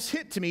ball was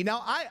hit to me.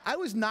 Now, I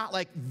was not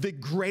the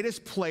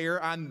greatest player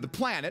on the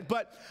planet,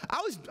 but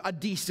I was a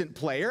decent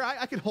player.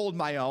 I could hold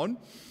my own.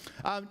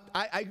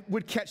 I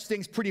would catch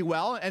things pretty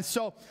well, and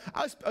so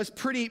I was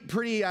pretty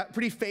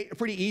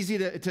easy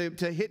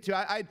to hit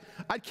to.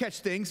 I'd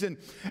catch things, and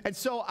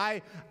so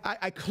I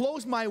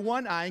closed my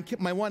one eye and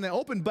kept my one eye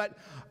open, but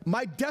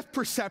my depth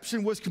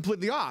perception was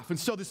completely off, and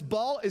so this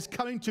ball is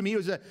coming to me. It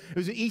was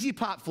an easy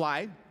pop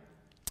fly.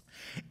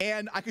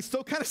 And I could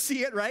still kind of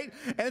see it, right?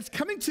 And it's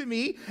coming to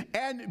me,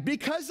 and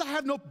because I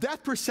have no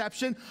depth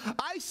perception,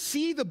 I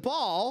see the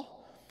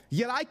ball,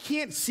 yet I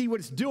can't see what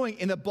it's doing,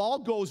 and the ball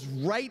goes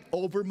right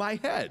over my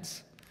head,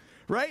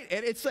 right?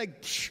 And it's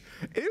it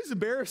was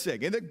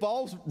embarrassing. And the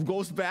ball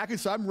goes back, and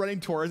so I'm running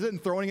towards it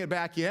and throwing it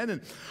back in,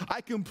 and I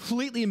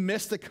completely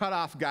missed the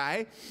cutoff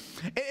guy.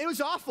 And it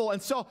was awful,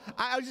 and so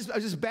I was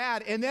just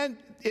bad. And then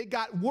it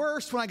got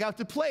worse when I got up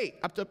to plate,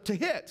 up to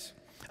hit.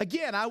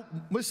 Again,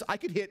 I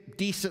could hit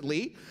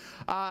decently.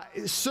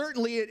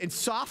 Certainly in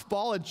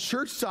softball and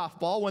church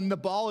softball, when the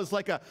ball is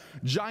like a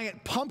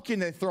giant pumpkin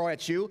they throw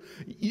at you,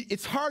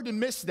 it's hard to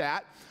miss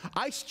that.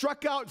 I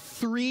struck out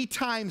 3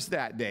 times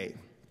that day.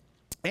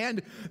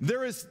 And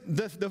there is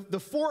the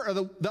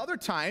other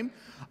time,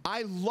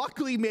 I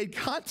luckily made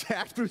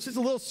contact, but it was just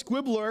a little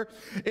squibbler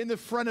in the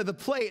front of the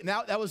plate. And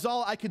that was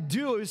all I could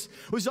do. It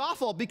was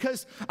awful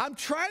because I'm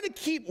trying to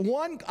keep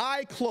one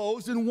eye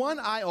closed and one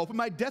eye open.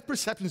 My depth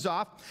perception's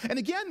off. And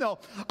again, though,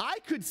 I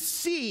could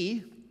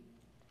see,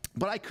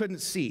 but I couldn't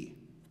see.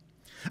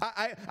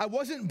 I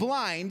wasn't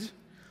blind,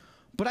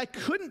 but I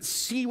couldn't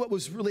see what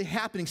was really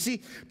happening.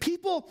 See,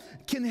 people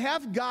can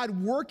have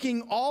God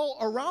working all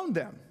around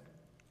them.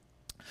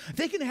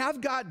 They can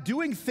have God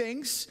doing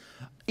things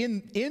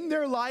in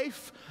their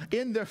life,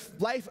 in the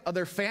life of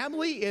their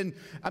family, in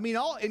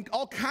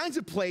all kinds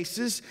of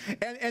places,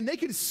 and they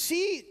can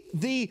see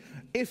the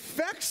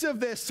effects of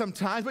this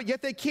sometimes, but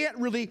yet they can't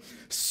really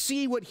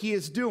see what He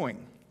is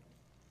doing.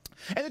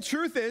 And the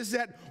truth is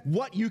that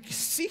what you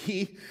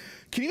see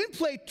can even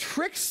play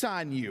tricks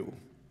on you,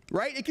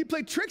 right? It can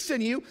play tricks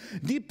on you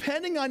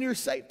depending on your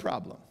sight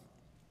problem.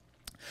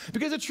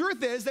 Because the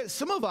truth is that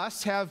some of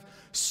us have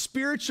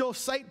spiritual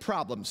sight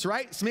problems,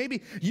 right? So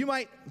maybe you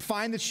might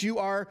find that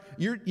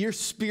you're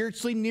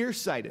spiritually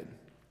nearsighted.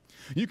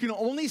 You can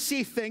only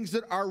see things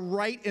that are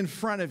right in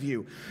front of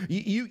you.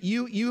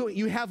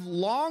 You have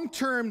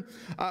long-term,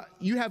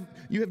 you have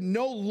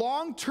no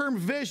long-term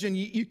vision.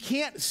 You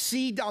can't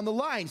see down the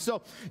line.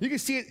 So you can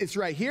see it's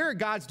right here.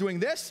 God's doing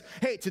this.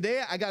 Hey,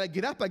 today I got to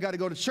get up. I got to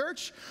go to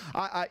church.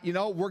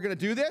 We're going to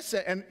do this,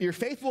 and you're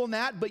faithful in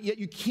that, but yet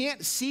you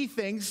can't see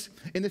things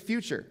in the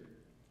future.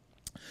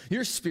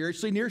 You're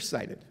spiritually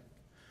nearsighted.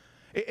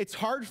 It's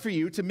hard for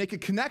you to make a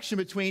connection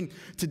between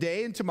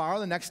today and tomorrow,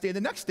 the next day and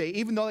the next day,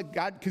 even though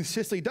God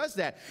consistently does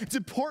that. It's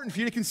important for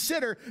you to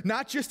consider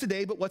not just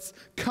today, but what's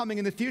coming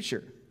in the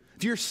future.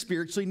 If you're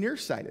spiritually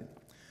nearsighted,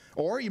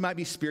 or you might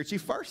be spiritually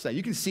farsighted.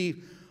 You can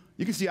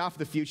see off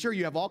the future.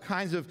 You have all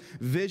kinds of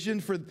vision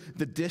for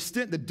the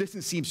distant. The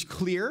distant seems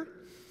clear,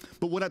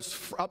 but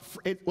what's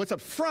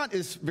up front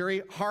is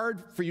very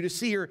hard for you to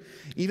see, or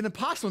even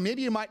impossible.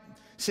 Maybe you might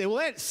say,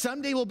 well,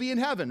 someday we'll be in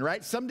heaven,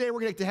 right? Someday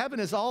we're going to get to heaven,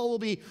 as all will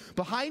be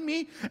behind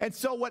me. And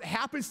so what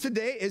happens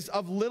today is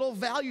of little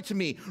value to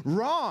me.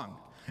 Wrong.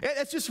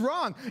 That's just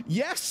wrong.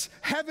 Yes,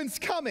 heaven's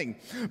coming,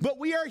 but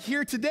we are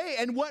here today,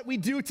 and what we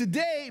do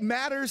today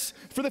matters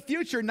for the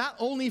future, not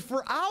only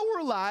for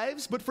our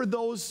lives, but for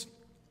those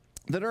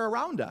that are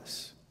around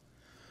us.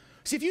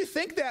 See, if you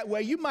think that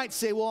way, you might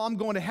say, well, I'm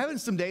going to heaven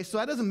someday, so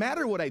that doesn't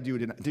matter what I do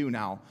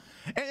now.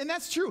 And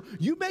that's true.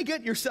 You may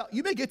get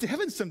to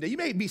heaven someday. You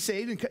may be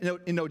saved and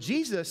know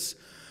Jesus,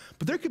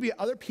 but there could be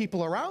other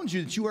people around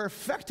you that you are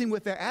affecting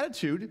with that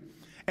attitude,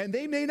 and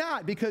they may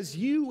not, because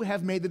you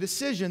have made the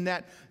decision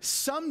that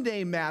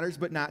someday matters,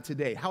 but not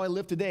today. How I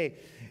live today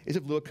is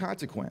of little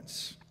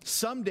consequence.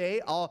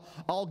 Someday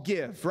I'll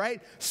give,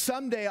 right?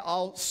 Someday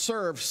I'll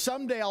serve.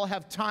 Someday I'll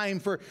have time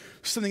for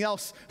something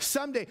else.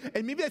 Someday,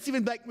 and maybe that's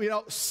even like,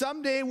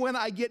 someday when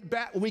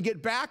we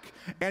get back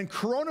and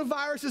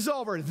coronavirus is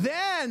over,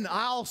 then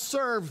I'll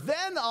serve,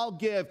 then I'll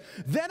give,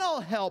 then I'll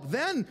help,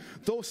 then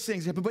those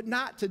things happen, but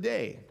not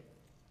today.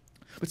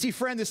 But see,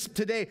 friend,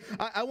 today,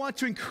 I want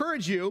to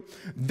encourage you,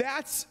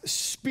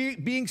 that's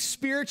being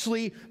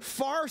spiritually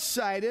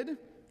farsighted,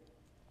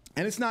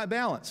 and it's not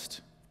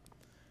balanced.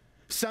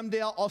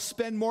 Someday I'll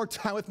spend more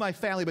time with my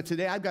family, but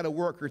today I've got to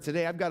work, or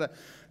today I've got to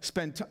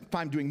spend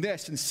time doing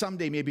this, and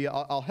someday maybe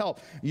I'll help.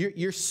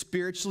 You're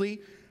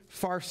spiritually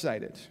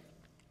farsighted.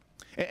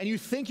 And you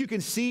think you can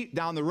see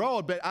down the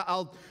road, but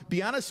I'll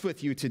be honest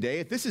with you today.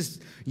 If this is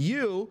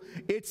you,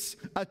 it's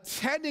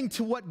attending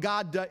to what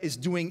God is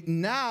doing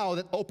now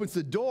that opens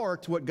the door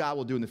to what God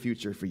will do in the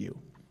future for you,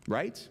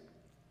 right?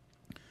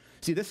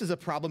 See, this is a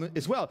problem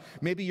as well.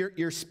 Maybe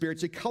you're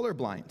spiritually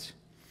colorblind.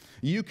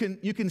 You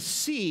can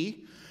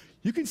see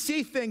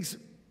things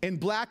in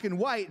black and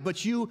white,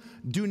 but you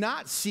do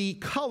not see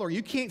color.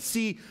 You can't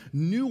see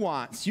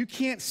nuance. You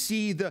can't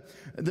see you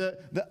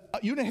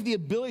don't have the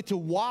ability to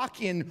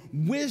walk in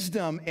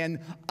wisdom and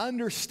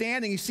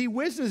understanding. You see,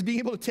 wisdom is being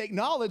able to take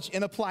knowledge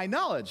and apply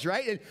knowledge,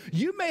 right? And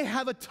you may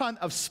have a ton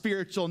of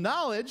spiritual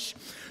knowledge.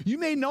 You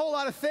may know a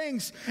lot of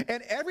things,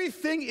 and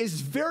everything is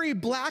very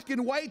black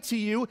and white to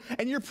you,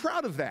 and you're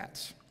proud of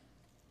that.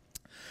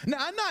 Now,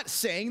 I'm not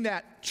saying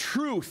that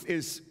truth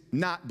is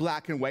not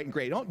black and white and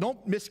gray.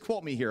 Don't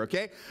misquote me here,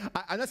 okay?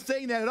 I'm not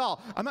saying that at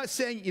all. I'm not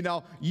saying,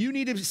 you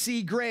need to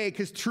see gray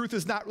because truth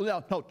is not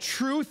real. No,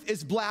 truth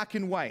is black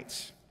and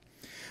white.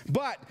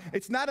 But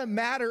it's not a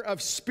matter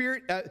of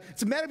spirit.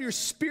 It's a matter of your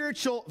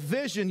spiritual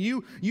vision.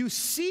 You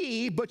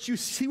see, but you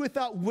see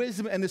without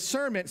wisdom and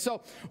discernment.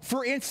 So,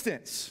 for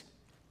instance,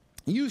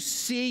 you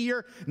see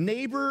your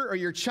neighbor or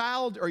your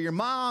child or your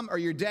mom or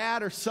your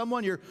dad or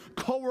someone, your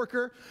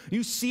coworker,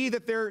 you see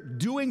that they're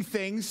doing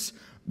things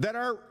that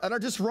are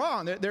just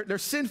wrong. They're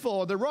sinful,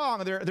 or they're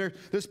wrong, or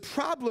there's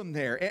problem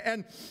there.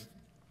 And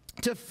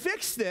to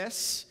fix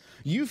this,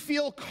 you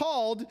feel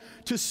called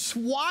to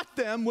swat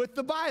them with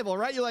the Bible,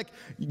 right? You're like,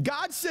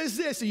 God says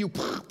this, and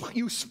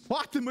you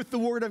swat them with the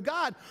Word of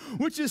God,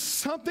 which is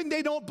something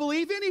they don't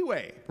believe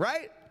anyway,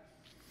 right?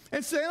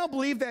 And so they don't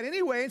believe that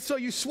anyway, and so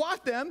you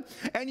swat them,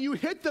 and you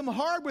hit them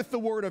hard with the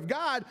Word of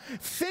God,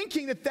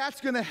 thinking that that's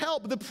going to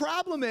help. The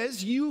problem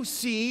is, you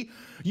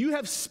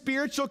have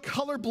spiritual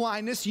color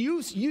blindness.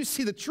 You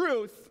see the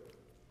truth,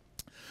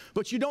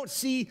 but you don't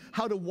see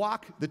how to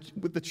walk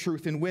with the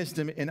truth and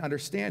wisdom and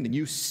understanding.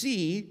 You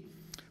see,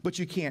 but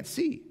you can't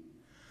see.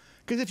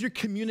 Because if your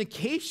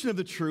communication of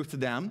the truth to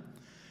them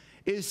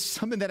is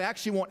something that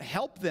actually won't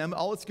help them,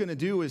 all it's going to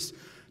do is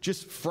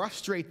just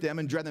frustrate them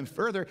and drive them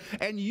further.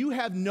 And you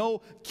have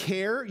no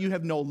care, you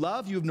have no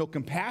love, you have no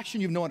compassion,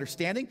 you have no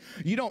understanding.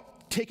 You don't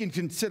take into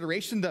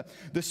consideration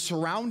the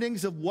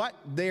surroundings of what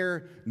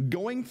they're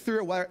going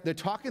through, what they're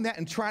talking that,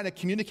 and trying to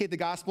communicate the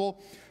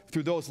gospel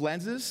through those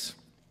lenses.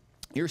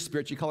 You're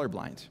spiritually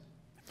colorblind.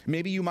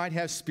 Maybe you might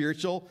have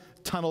spiritual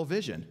tunnel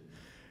vision.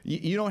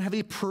 You don't have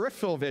any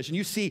peripheral vision.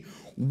 You see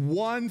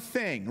one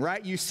thing,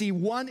 right? You see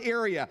one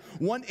area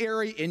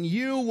in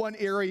you, one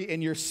area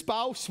in your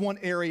spouse, one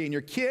area in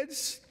your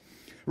kids.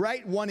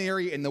 right? One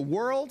area in the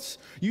world.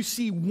 You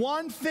see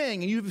one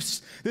thing, and you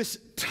have this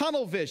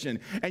tunnel vision,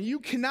 and you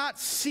cannot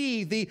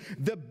see the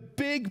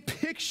big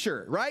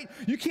picture, right?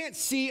 You can't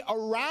see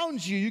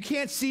around you. You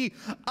can't see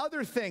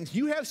other things.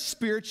 You have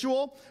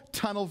spiritual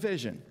tunnel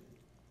vision.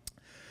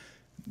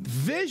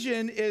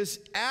 Vision is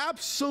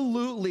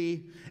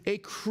absolutely a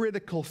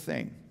critical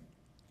thing.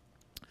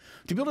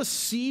 To be able to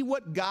see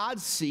what God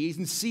sees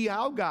and see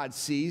how God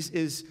sees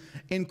is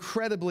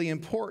incredibly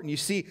important. You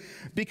see,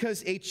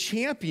 because a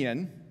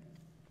champion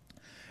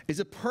is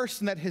a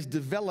person that has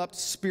developed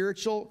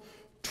spiritual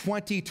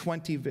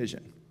 20/20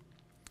 vision.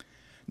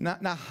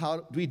 Now, how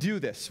do we do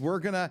this? We're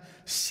going to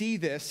see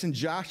this in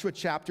Joshua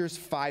chapters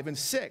 5 and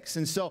 6.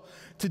 And so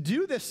to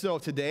do this, though,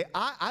 today,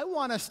 I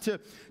want us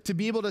to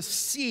be able to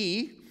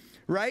see,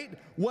 right,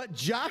 what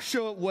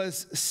Joshua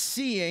was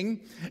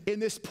seeing in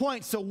this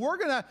point. So we're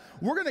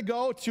gonna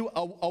go to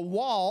a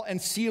wall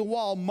and see a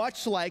wall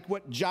much like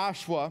what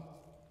Joshua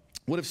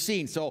would have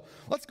seen. So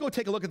let's go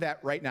take a look at that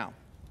right now.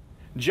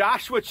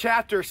 Joshua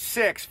chapter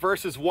 6,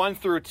 verses 1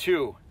 through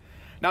 2.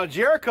 Now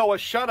Jericho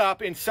was shut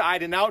up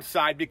inside and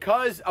outside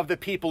because of the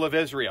people of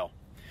Israel.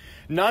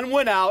 None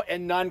went out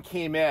and none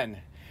came in.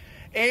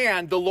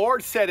 And the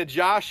Lord said to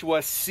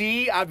Joshua,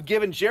 "See, I've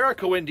given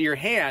Jericho into your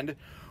hand,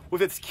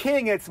 with its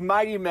king and its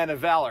mighty men of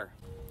valor."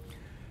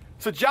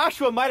 So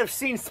Joshua might have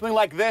seen something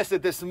like this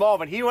at this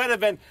moment. He might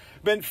have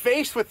been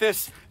faced with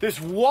this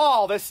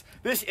wall, this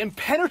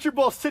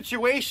impenetrable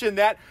situation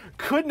that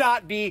could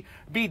not be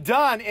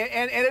done.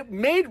 And it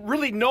made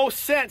really no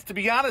sense, to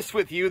be honest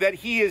with you, that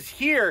he is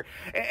here.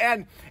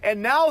 And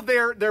now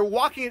they're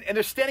walking and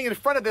they're standing in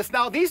front of this.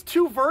 Now, these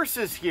two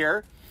verses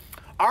here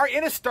are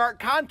in a stark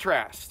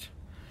contrast.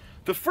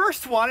 The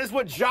first one is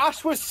what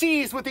Joshua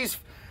sees with these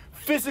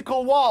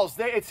physical walls.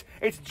 It's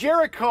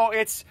Jericho.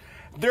 It's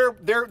they're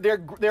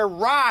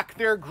rock.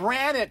 They're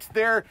granite.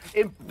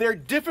 They're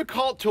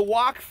difficult to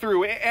walk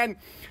through, and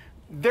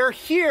they're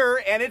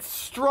here, and it's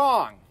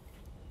strong.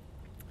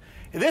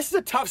 This is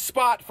a tough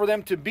spot for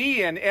them to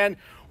be in. And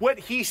what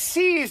he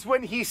sees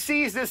when he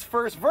sees this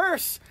first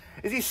verse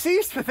is he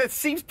sees that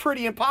seems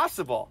pretty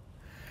impossible.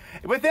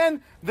 But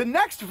then the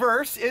next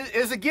verse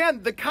is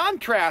again the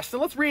contrast.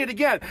 And let's read it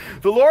again.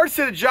 The Lord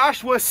said to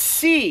Joshua,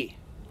 "See,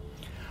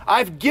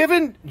 I've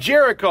given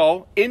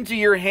Jericho into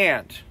your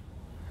hand."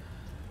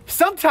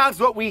 Sometimes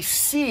what we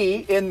see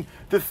in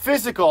the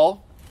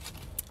physical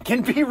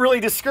can be really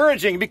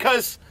discouraging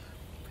because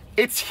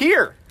it's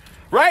here,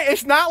 right?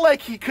 It's not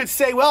like he could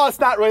say, well, it's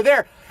not really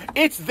there.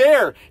 It's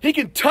there. He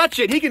can touch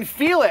it. He can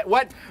feel it.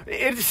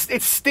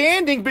 It's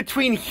standing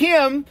between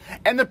him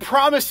and the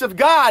promise of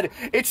God.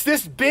 It's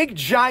this big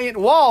giant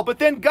wall. But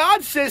then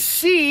God says,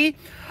 "See,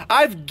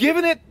 I've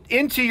given it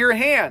into your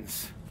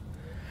hands."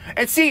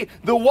 And see,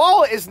 the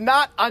wall is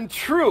not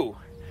untrue.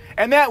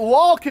 And that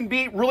wall can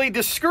be really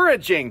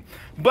discouraging.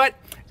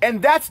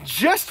 And that's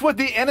just what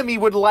the enemy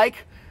would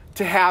like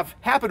to have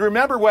happen.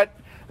 Remember what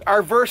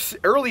our verse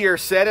earlier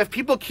said. If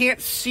people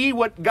can't see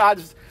what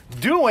God's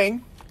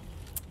doing,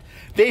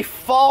 they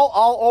fall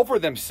all over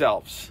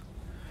themselves.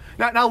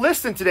 Now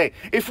listen today.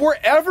 If we're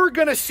ever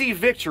going to see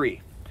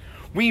victory,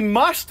 we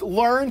must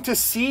learn to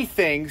see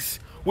things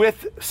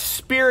with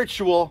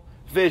spiritual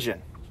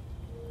vision.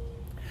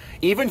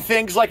 Even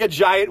things like a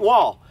giant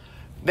wall,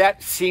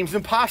 that seems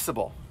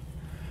impossible.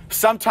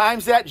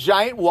 Sometimes that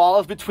giant wall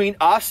is between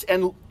us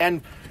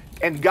and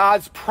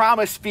God's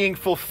promise being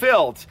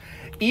fulfilled.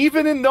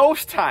 Even in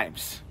those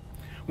times,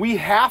 we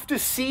have to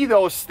see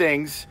those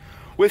things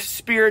with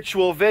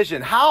spiritual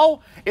vision.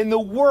 How in the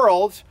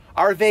world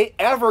are they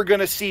ever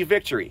going to see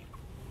victory?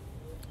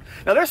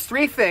 Now, there's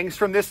three things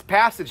from this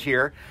passage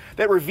here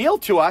that reveal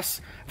to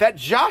us that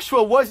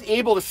Joshua was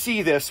able to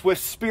see this with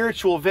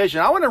spiritual vision.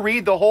 I want to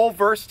read the whole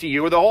verse to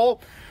you, or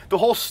the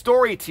whole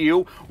story to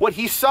you, what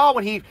he saw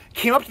when he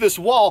came up to this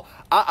wall.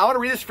 I want to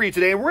read this for you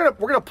today, and we're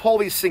going to pull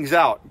these things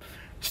out.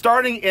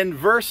 Starting in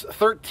verse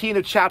 13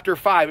 of chapter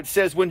 5, it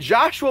says, "When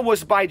Joshua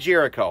was by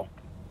Jericho,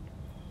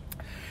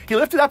 he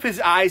lifted up his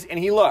eyes and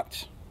he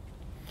looked.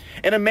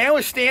 And a man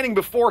was standing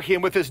before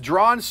him with his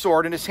drawn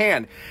sword in his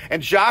hand.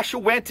 And Joshua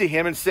went to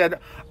him and said,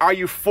 'Are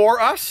you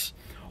for us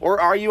or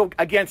are you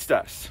against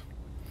us?'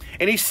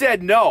 And he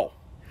said, 'No,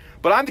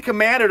 but I'm the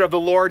commander of the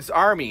Lord's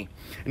army.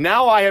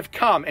 Now I have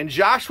come.' And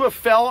Joshua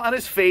fell on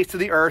his face to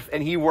the earth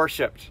and he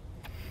worshipped.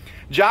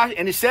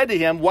 And he said to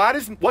him,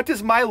 'What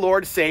does my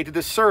Lord say to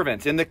the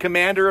servant?' And the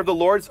commander of the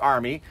Lord's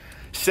army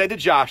said to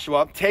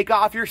Joshua, 'Take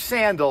off your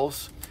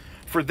sandals,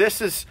 for this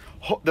is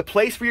the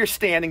place where you're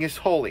standing is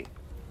holy.'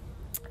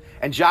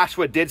 And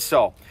Joshua did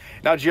so.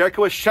 Now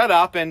Jericho was shut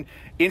up and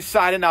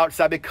inside and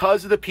outside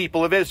because of the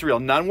people of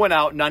Israel. None went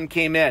out, none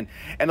came in.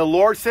 And the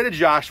Lord said to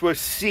Joshua,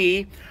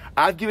 'See,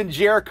 I've given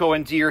Jericho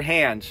into your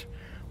hand,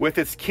 with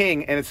its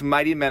king and its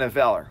mighty men of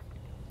valor.'"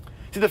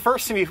 See, the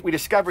first thing we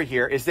discover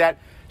here is that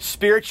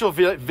spiritual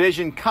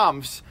vision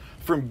comes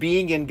from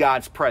being in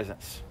God's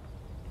presence.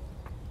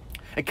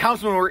 It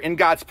comes when we're in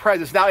God's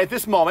presence. Now, at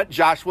this moment,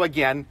 Joshua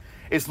again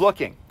is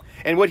looking.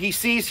 And what he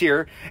sees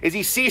here is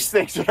he sees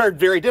things that are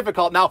very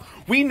difficult. Now,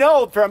 we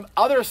know from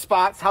other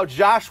spots how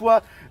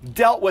Joshua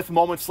dealt with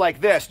moments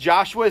like this.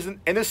 Joshua is in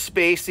this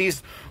space.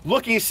 He's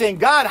looking, he's saying,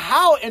 God,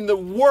 how in the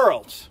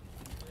world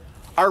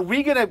are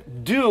we going to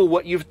do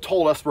what you've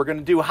told us we're going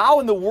to do? How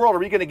in the world are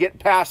we going to get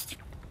past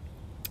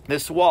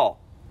this wall?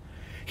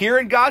 Here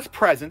in God's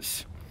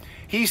presence,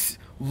 he's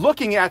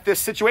looking at this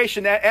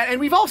situation. And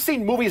we've all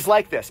seen movies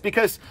like this,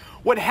 because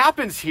what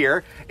happens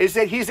here is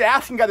that he's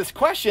asking God this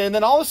question, and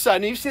then all of a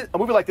sudden, you see a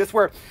movie like this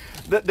where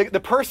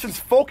the person's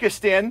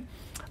focused in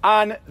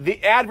on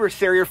the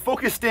adversary, or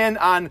focused in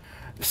on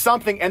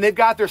something, and they've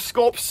got their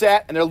scope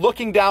set, and they're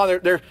looking down,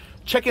 they're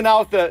checking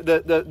out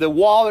the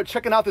wall, they're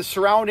checking out the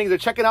surroundings, they're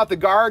checking out the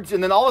guards,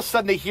 and then all of a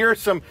sudden they hear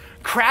some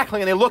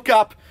crackling, and they look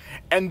up,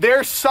 and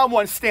there's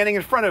someone standing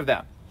in front of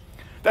them.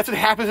 That's what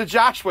happens to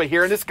Joshua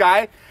here, and this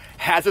guy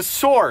has a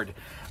sword.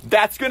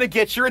 That's going to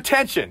get your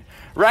attention,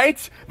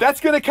 right?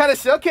 That's going to kind of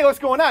say, okay, what's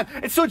going on?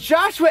 And so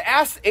Joshua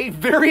asks a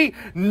very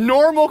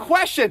normal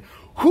question.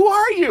 Who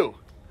are you?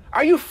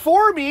 Are you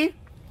for me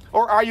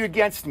or are you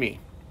against me?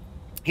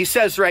 He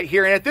says right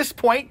here, and at this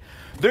point,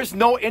 there's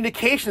no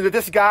indication that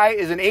this guy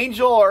is an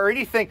angel or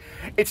anything.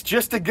 It's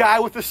just a guy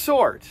with a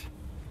sword.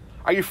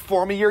 Are you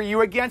for me or are you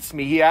against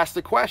me? He asks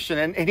the question,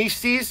 and he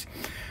sees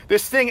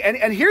this thing.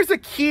 And here's the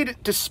key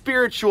to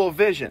spiritual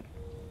vision.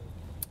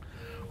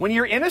 When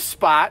you're in a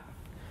spot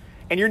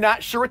and you're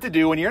not sure what to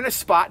do, when you're in a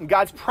spot and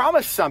God's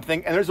promised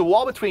something and there's a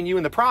wall between you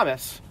and the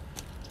promise,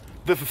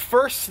 the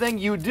first thing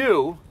you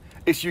do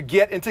is you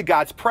get into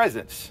God's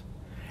presence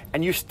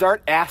and you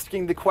start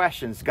asking the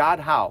questions. God,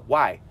 how?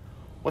 Why?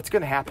 What's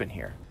going to happen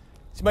here?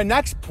 So my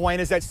next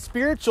point is that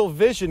spiritual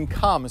vision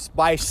comes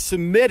by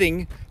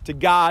submitting to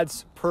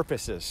God's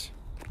purposes.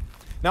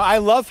 Now, I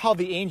love how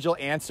the angel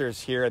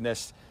answers here in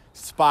this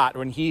spot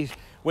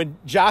when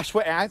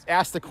Joshua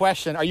asks the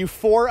question, are you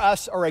for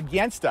us or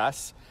against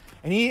us?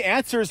 And he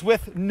answers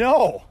with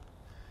no.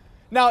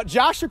 Now,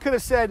 Joshua could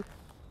have said,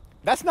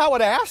 that's not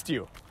what I asked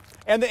you.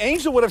 And the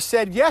angel would have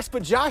said, yes,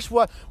 but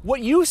Joshua,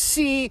 what you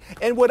see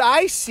and what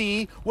I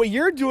see, what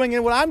you're doing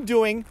and what I'm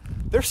doing,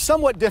 they're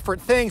somewhat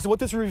different things. And what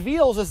this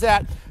reveals is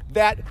that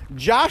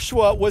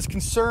Joshua was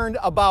concerned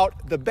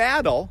about the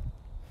battle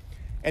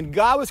and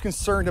God was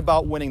concerned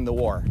about winning the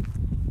war.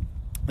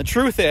 The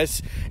truth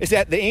is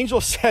that the angel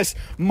says,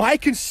 my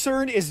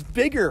concern is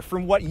bigger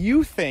from what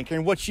you think,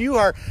 and what you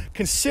are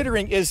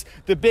considering is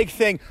the big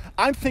thing.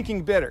 I'm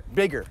thinking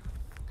bigger.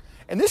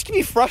 And this can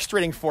be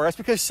frustrating for us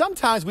because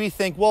sometimes we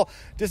think, well,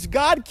 does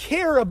God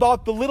care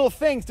about the little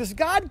things? Does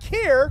God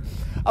care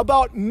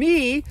about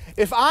me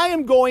if I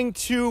am going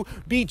to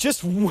be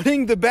just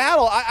winning the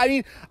battle? I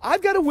mean,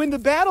 I've got to win the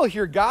battle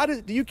here.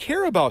 God, do you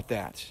care about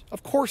that?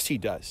 Of course he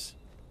does.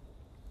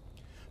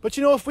 But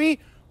you know, if we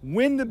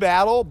win the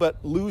battle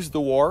but lose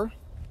the war,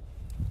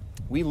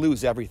 we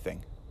lose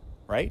everything,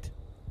 right?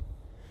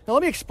 Now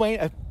let me explain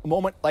a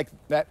moment like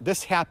that.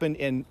 This happened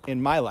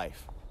in my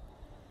life.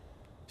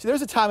 See,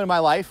 there's a time in my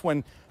life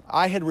when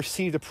I had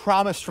received a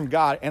promise from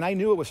God, and I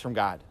knew it was from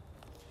God,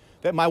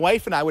 that my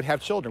wife and I would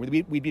have children.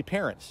 We'd be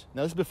parents.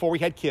 Now this is before we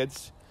had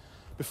kids,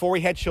 before we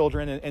had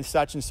children and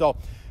such. And so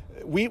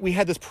we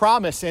had this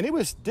promise, and it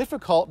was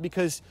difficult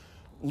because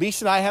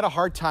Lisa and I had a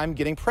hard time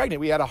getting pregnant.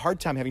 We had a hard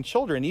time having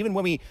children. And even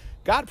when we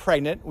got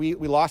pregnant, we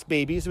lost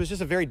babies. It was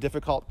just a very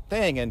difficult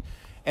thing. And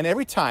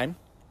every time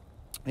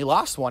we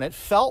lost one, it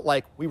felt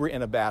like we were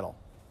in a battle.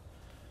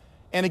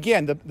 And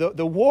again,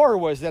 the war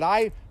was that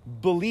I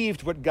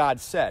believed what God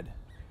said.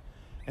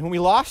 And when we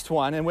lost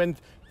one, and when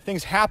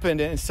things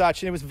happened and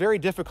such, and it was very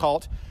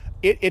difficult,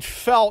 it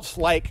felt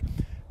like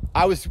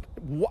I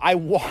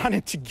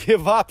wanted to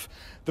give up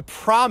the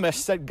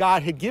promise that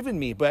God had given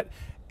me. But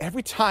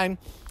every time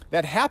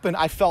that happened,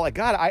 I felt like,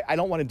 God, I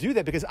don't want to do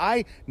that because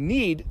I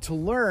need to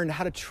learn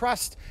how to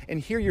trust and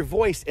hear your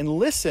voice and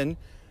listen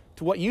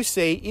to what you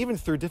say, even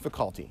through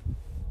difficulty.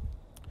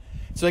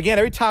 So again,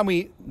 every time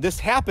this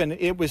happened,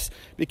 it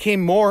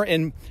became more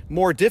and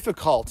more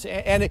difficult.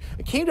 And it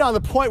came down to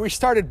the point where we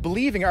started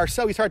believing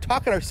ourselves. We started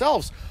talking to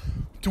ourselves.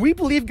 Do we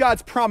believe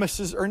God's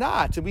promises or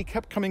not? And we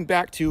kept coming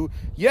back to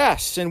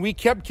yes. And we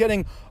kept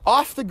getting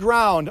off the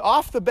ground,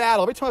 off the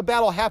battle. Every time a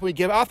battle happened, we'd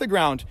get off the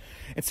ground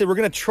and say, we're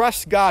going to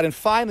trust God. And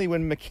finally,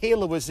 when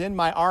Michaela was in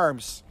my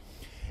arms,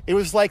 it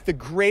was like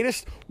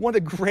one of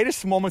the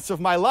greatest moments of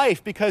my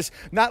life, because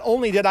not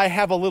only did I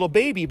have a little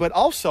baby, but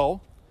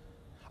also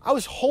I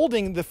was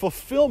holding the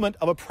fulfillment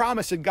of a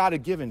promise that God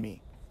had given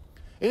me.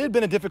 It had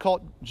been a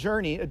difficult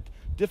journey,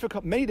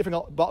 many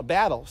difficult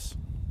battles,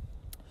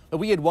 but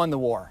we had won the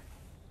war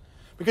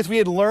because we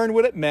had learned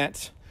what it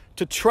meant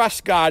to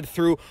trust God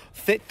through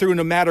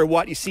no matter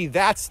what. You see,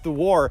 that's the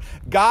war.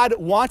 God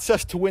wants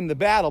us to win the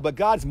battle, but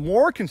God's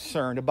more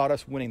concerned about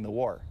us winning the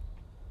war.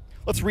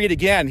 Let's read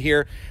again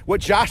here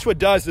what Joshua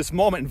does this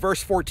moment in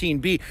verse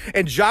 14b.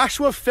 And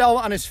Joshua fell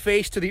on his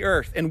face to the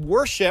earth and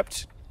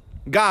worshiped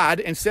God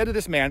and said to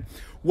this man,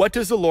 what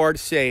does the Lord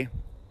say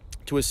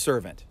to his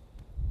servant?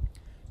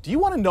 Do you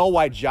want to know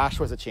why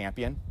Joshua's a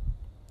champion?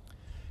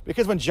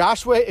 Because when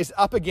Joshua is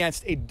up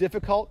against a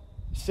difficult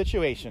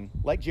situation,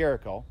 like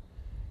Jericho,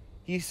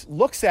 he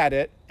looks at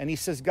it and he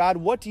says, God,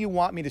 what do you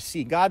want me to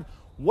see? God,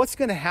 what's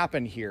going to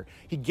happen here?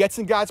 He gets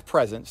in God's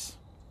presence.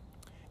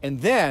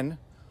 And then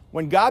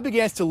when God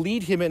begins to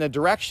lead him in a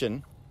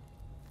direction,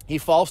 he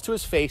falls to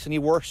his face and he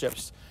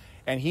worships.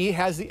 And he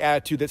has the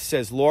attitude that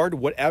says, Lord,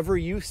 whatever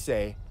you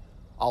say,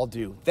 I'll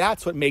do.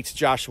 That's what makes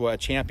Joshua a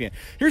champion.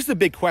 Here's the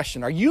big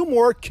question. Are you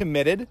more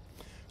committed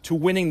to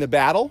winning the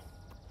battle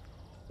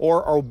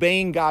or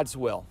obeying God's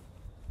will?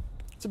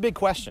 It's a big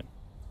question.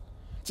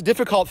 It's a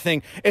difficult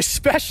thing,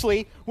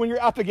 especially when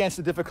you're up against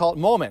a difficult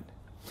moment.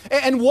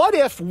 And what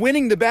if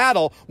winning the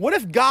battle, what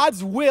if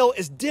God's will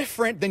is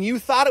different than you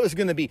thought it was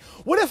going to be?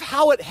 What if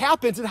how it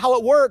happens and how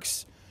it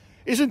works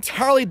is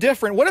entirely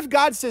different? What if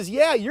God says,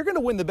 yeah, you're going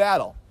to win the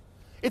battle.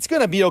 It's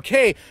going to be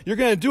okay. You're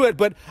going to do it,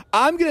 but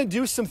I'm going to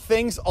do some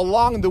things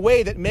along the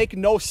way that make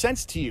no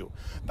sense to you.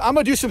 I'm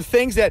going to do some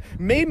things that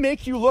may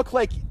make you look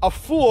like a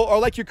fool or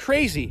like you're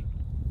crazy.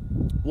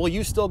 Will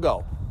you still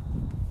go?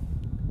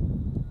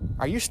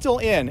 Are you still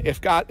in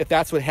if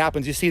that's what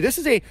happens? You see, this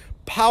is a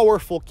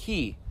powerful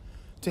key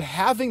to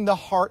having the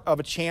heart of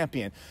a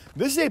champion.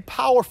 This is a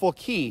powerful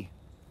key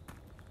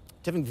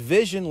to having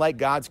vision like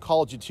God's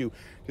called you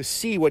to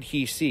see what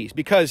he sees.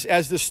 Because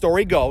as the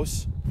story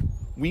goes,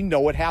 we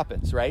know what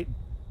happens, right?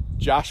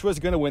 Joshua's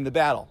going to win the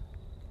battle.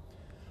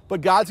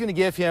 But God's going to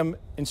give him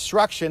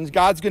instructions.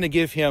 God's going to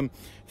give him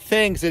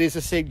things that is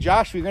to say,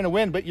 Joshua, you're going to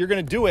win, but you're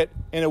going to do it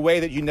in a way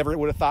that you never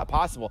would have thought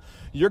possible.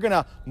 You're going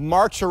to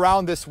march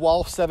around this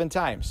wall 7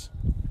 times.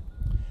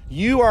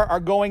 You are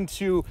going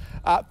to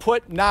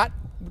put not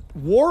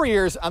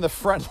warriors on the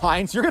front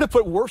lines. You're going to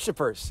put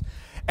worshipers.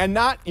 And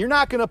you're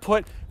not going to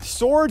put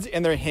swords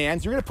in their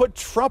hands. You're going to put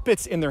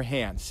trumpets in their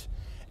hands.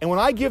 And when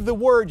I give the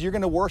word, you're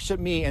going to worship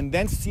me and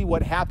then see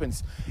what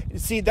happens.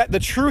 See, that the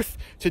truth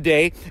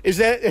today is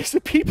that as the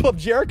people of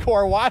Jericho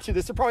are watching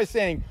this, they're probably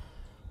saying,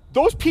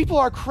 those people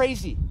are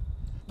crazy.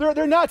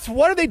 They're nuts.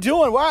 What are they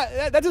doing?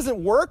 That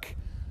doesn't work.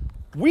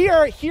 We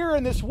are here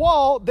in this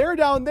wall. They're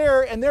down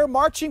there and they're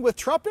marching with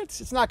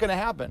trumpets. It's not going to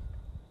happen.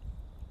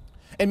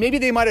 And maybe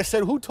they might have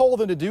said, who told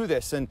them to do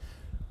this? And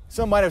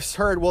some might have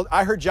heard, well,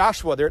 I heard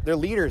Joshua, their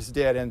leaders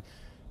did. And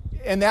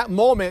in that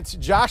moment,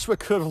 Joshua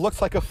could have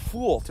looked like a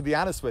fool, to be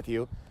honest with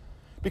you,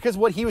 because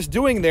what he was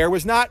doing there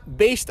was not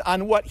based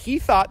on what he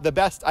thought the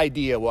best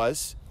idea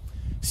was.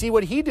 See,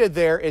 what he did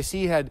there is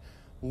he had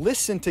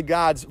listened to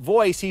God's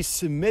voice. He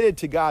submitted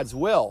to God's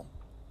will.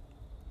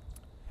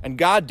 And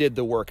God did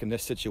the work in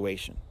this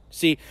situation.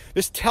 See,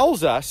 this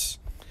tells us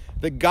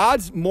that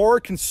God's more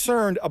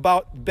concerned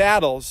about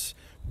battles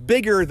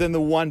bigger than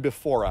the one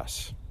before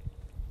us.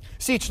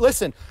 See,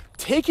 listen,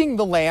 taking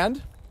the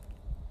land,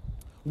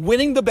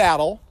 winning the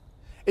battle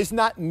is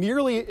not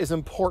nearly as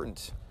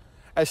important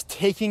as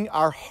taking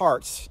our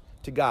hearts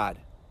to God.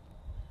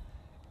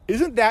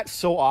 Isn't that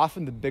so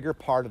often the bigger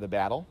part of the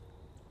battle?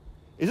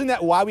 Isn't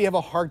that why we have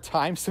a hard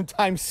time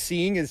sometimes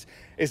seeing as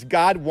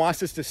God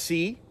wants us to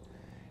see?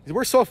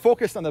 We're so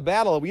focused on the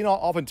battle, we don't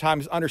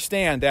oftentimes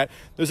understand that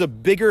there's a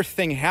bigger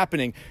thing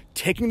happening.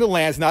 Taking the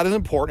land is not as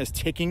important as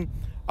taking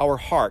our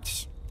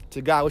hearts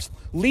to God, which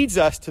leads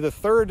us to the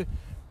third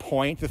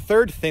point. The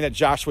third thing that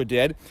Joshua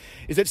did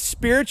is that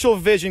spiritual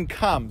vision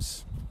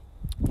comes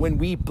when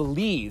we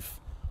believe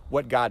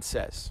what God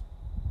says.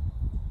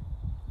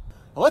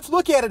 Now let's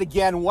look at it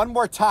again one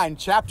more time.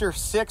 Chapter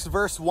 6,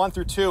 verse 1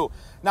 through 2.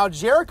 Now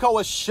Jericho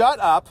was shut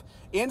up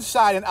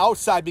inside and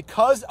outside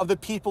because of the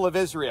people of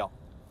Israel.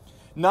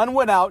 None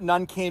went out,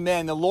 none came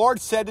in. The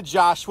Lord said to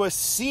Joshua,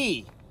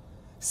 See,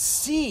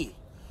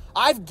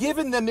 I've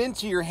given them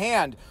into your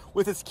hand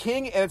with its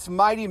king and its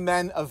mighty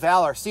men of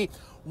valor. See,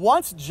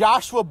 once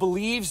Joshua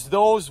believes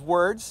those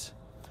words,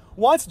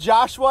 once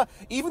Joshua,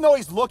 even though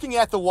he's looking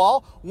at the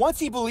wall, once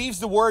he believes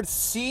the word,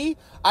 see,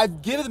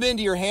 I've given them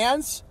into your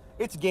hands,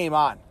 it's game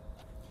on.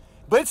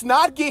 But it's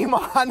not game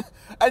on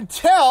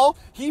until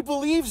he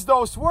believes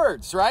those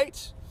words,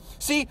 right?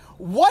 See,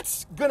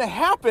 what's going to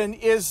happen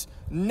is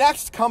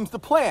next comes the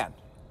plan,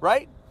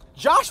 right?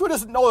 Joshua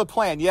doesn't know the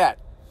plan yet.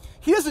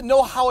 He doesn't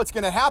know how it's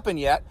going to happen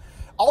yet.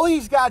 All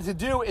he's got to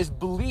do is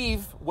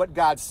believe what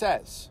God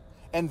says.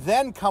 And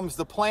then comes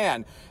the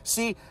plan.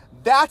 See,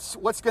 that's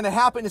what's going to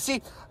happen. And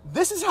see,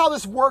 this is how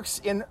this works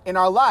in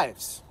our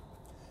lives.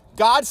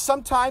 God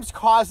sometimes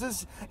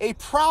causes a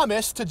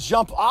promise to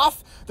jump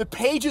off the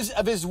pages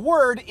of his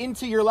word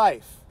into your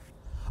life.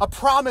 A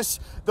promise.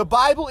 The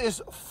Bible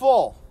is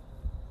full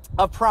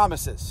of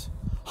promises.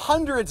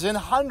 Hundreds and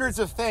hundreds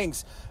of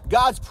things.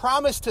 God's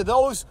promise to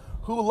those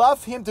who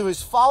love him, to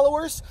his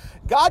followers.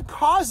 God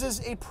causes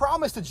a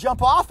promise to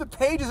jump off the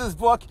pages of his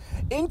book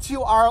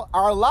into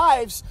our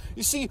lives.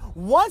 You see,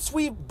 once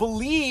we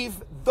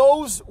believe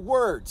those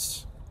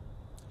words,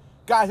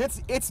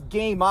 guys, it's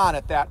game on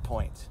at that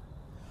point.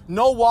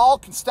 No wall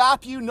can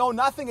stop you. No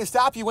nothing can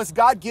stop you once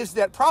God gives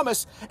that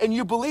promise and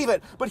you believe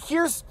it. But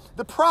here's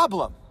the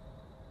problem.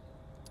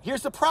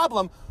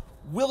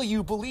 Will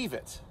you believe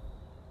it?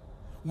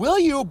 Will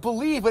you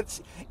believe it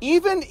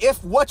even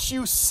if what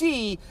you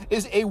see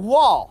is a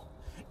wall?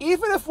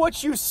 Even if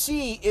what you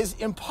see is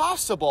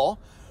impossible,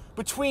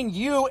 between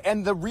you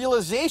and the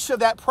realization of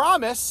that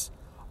promise.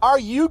 Are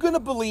you going to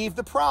believe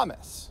the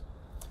promise?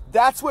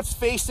 That's what's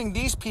facing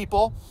these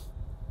people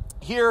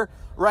here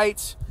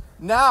right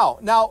now.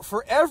 Now,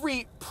 for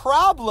every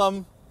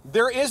problem,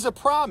 there is a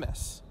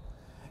promise.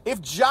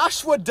 If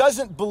Joshua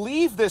doesn't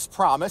believe this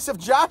promise, if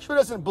Joshua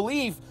doesn't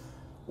believe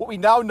what we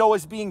now know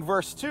as being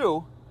verse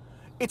 2,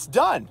 it's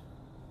done.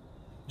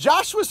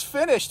 Joshua's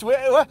finished.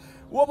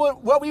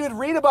 What we would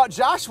read about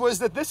Joshua is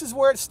that this is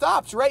where it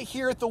stops, right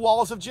here at the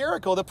walls of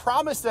Jericho. The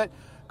promise that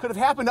could have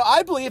happened. Now,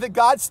 I believe that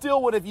God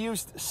still would have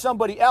used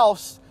somebody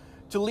else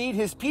to lead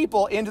his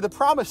people into the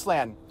promised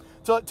land,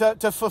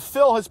 to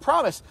fulfill his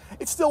promise.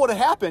 It still would have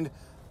happened,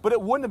 but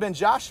it wouldn't have been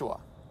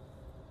Joshua.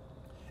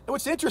 And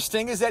what's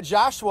interesting is that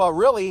Joshua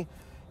really,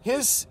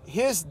 his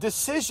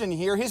decision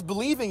here, his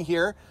believing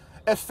here,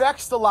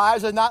 affects the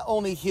lives of not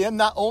only him,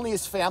 not only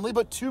his family,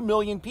 but 2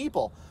 million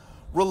people.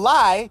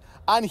 Rely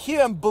on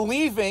him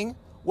believing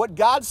what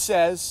God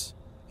says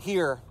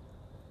here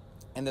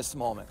in this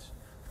moment.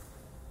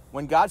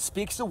 When God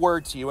speaks a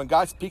word to you, when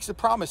God speaks a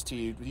promise to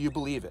you, do you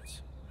believe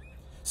it?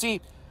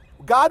 See,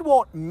 God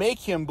won't make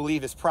him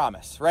believe his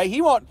promise, right?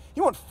 He won't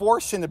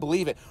force him to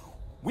believe it.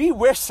 We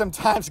wish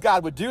sometimes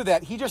God would do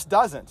that. He just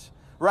doesn't,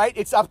 right?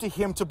 It's up to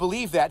him to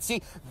believe that.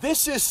 See,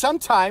 this is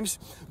sometimes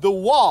the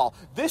wall.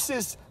 This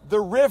is the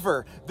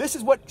river. This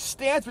is what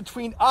stands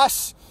between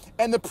us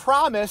and the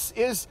promise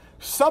is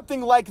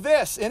something like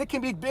this. And it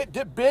can be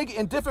big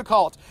and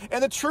difficult.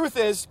 And the truth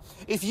is,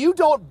 if you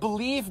don't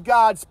believe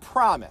God's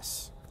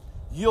promise,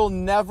 you'll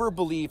never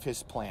believe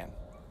his plan.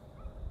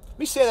 Let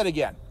me say that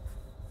again.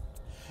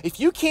 If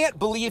you can't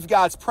believe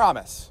God's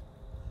promise,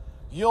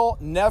 you'll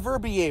never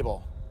be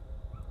able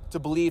to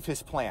believe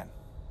his plan.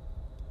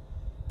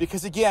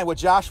 Because again, what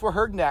Joshua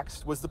heard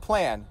next was the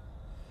plan.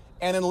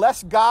 And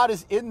unless God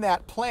is in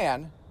that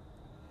plan,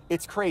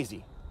 it's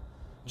crazy.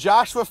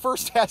 Joshua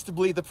first has to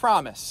believe the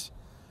promise,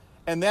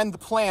 and then the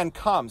plan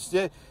comes.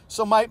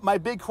 So my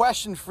big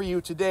question for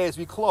you today as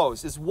we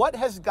close is, what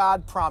has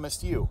God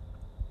promised you?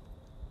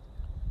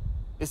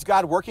 Is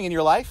God working in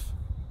your life?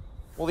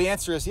 Well, the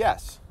answer is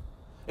yes.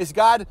 Is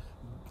God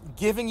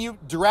giving you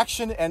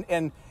direction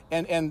and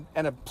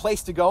a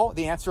place to go?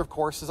 The answer, of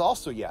course, is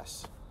also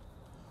yes.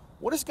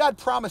 What has God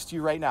promised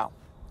you right now?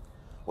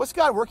 What's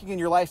God working in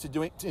your life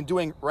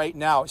doing right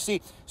now?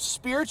 See,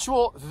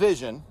 spiritual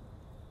vision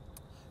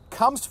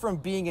comes from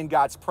being in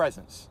God's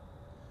presence.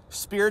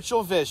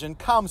 Spiritual vision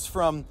comes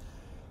from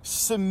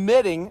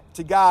submitting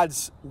to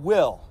God's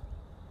will.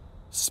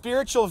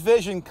 Spiritual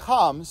vision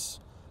comes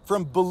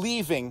from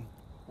believing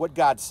what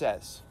God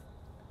says.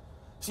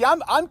 See,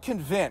 I'm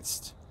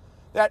convinced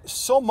that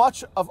so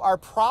much of our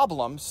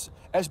problems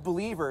as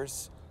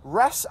believers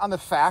rests on the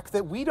fact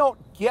that we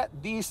don't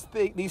get these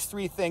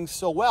three things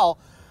so well,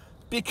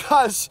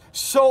 because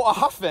so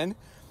often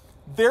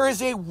there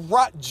is a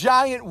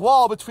giant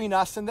wall between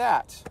us and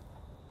that.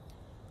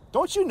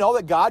 Don't you know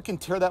that God can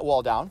tear that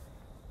wall down?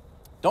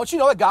 Don't you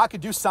know that God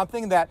could do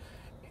something that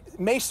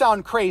may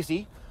sound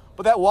crazy,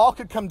 but that wall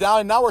could come down,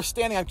 and now we're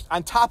standing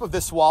on top of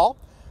this wall.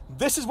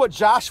 This is what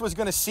Joshua's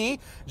going to see.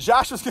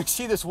 Joshua's going to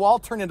see this wall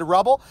turn into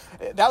rubble.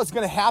 That was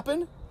going to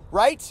happen,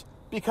 right?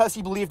 Because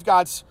he believed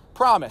God's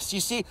promise. You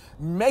see,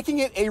 making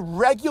it a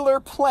regular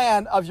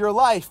plan of your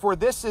life where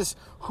this is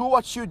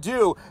what you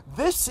do.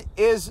 This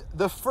is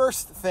the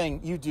first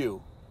thing you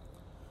do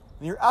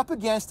when you're up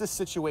against a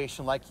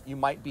situation like you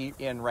might be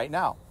in right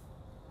now.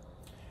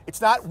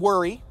 It's not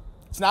worry.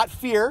 It's not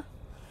fear.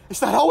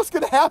 It's not, what's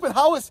going to happen?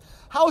 How is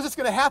this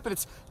going to happen?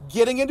 It's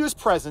getting into his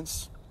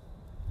presence.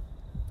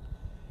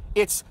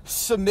 It's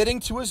submitting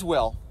to his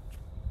will.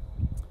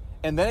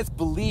 And then it's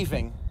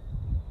believing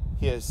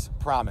his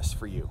promise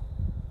for you.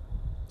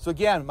 So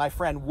again, my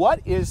friend,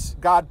 what is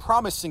God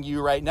promising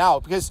you right now?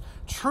 Because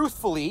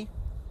truthfully,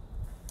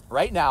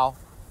 right now,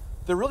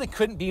 there really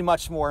couldn't be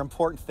much more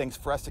important things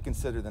for us to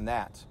consider than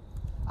that.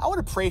 I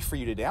want to pray for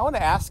you today. I want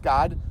to ask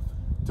God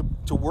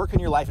to work in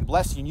your life and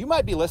bless you. And you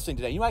might be listening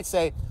today. You might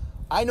say,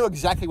 I know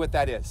exactly what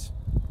that is.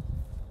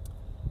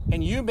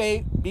 And you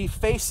may be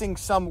facing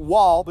some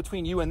wall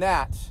between you and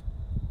that.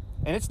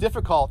 And it's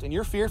difficult, and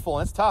you're fearful,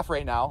 and it's tough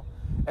right now.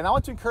 And I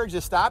want to encourage you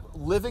to stop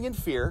living in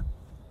fear.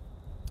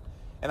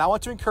 And I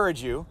want to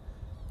encourage you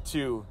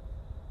to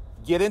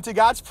get into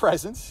God's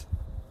presence,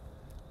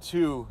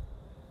 to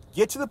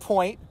get to the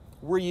point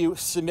where you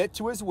submit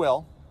to his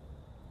will,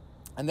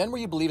 and then where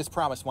you believe his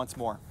promise once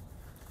more.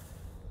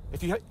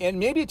 And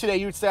maybe today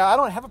you would say, I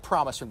don't have a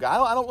promise from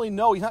God. I don't really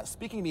know. He's not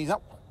speaking to me. He's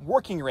not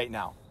working right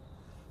now.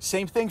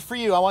 Same thing for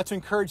you. I want to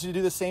encourage you to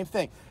do the same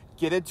thing.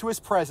 Get into his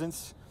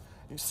presence,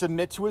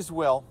 submit to his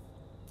will.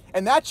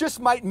 And that just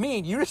might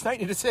mean you just might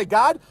need to say,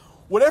 God,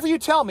 whatever you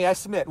tell me, I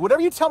submit.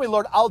 Whatever you tell me,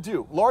 Lord, I'll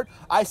do. Lord,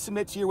 I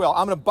submit to your will.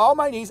 I'm going to bow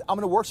my knees. I'm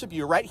going to worship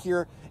you right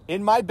here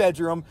in my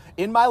bedroom,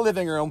 in my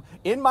living room,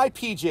 in my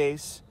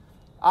PJs.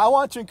 I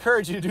want to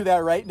encourage you to do that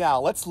right now.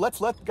 Let's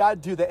let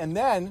God do that. And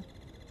then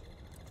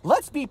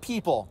let's be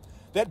people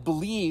that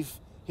believe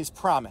his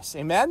promise.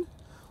 Amen?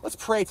 Let's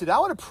pray today. I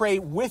want to pray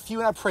with you,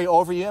 and I pray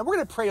over you. And we're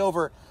going to pray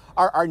over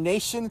our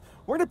nation.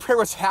 We're We're going to pray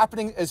what's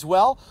happening as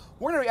well.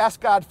 We're going to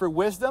ask God for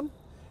wisdom,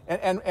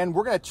 and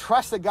we're going to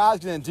trust that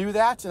God's going to do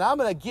that. And I'm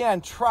going to, again,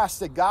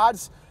 trust that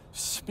God's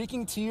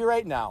speaking to you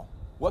right now.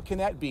 What can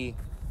that be?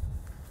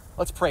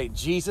 Let's pray.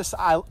 Jesus,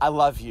 I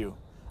love you.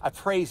 I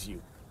praise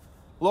you.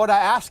 Lord, I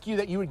ask you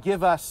that you would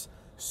give us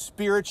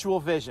spiritual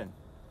vision.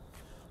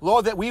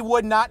 Lord, that we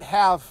would not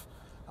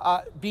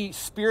be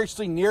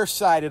spiritually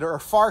nearsighted or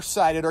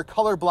farsighted or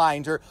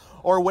colorblind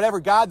or whatever.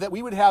 God, that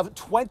we would have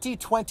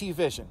 20/20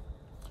 vision,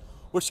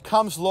 which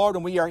comes, Lord,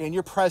 when we are in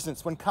your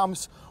presence,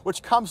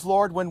 which comes,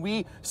 Lord, when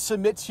we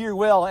submit to your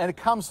will, and it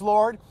comes,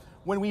 Lord,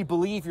 when we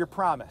believe your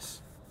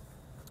promise.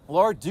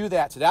 Lord, do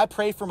that today. I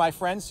pray for my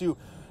friends who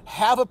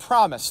have a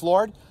promise.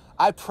 Lord,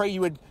 I pray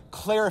you would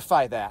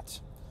clarify that.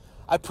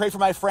 I pray for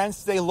my friends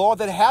today, Lord,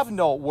 that have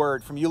no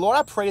word from you. Lord,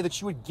 I pray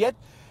that you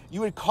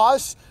would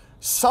cause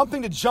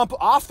something to jump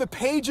off the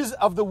pages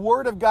of the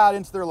Word of God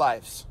into their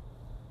lives.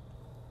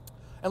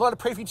 And Lord, I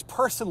pray for each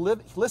person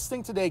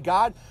listening today,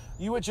 God,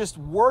 you would just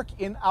work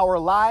in our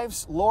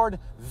lives, Lord,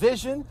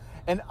 vision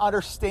and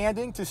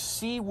understanding to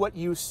see what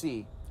you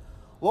see.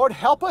 Lord,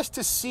 help us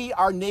to see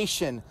our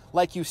nation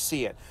like you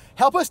see it.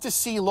 Help us to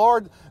see,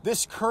 Lord,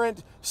 this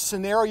current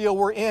scenario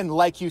we're in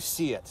like you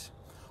see it.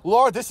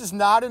 Lord, this is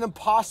not an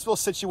impossible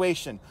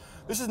situation.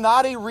 This is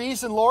not a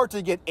reason, Lord,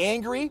 to get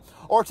angry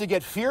or to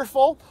get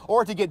fearful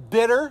or to get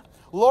bitter.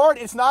 Lord,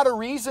 it's not a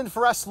reason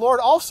for us, Lord,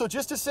 also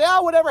just to say,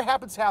 whatever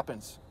happens,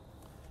 happens.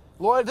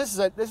 Lord, this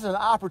is an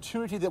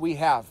opportunity that we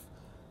have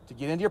to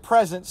get into your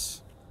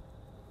presence,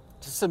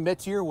 to submit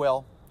to your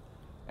will,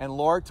 and,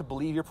 Lord, to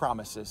believe your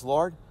promises.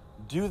 Lord,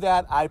 do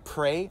that, I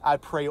pray. I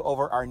pray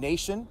over our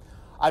nation.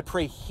 I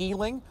pray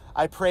healing.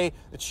 I pray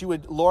that you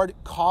would, Lord,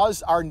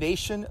 cause our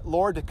nation,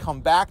 Lord, to come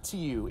back to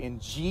you. In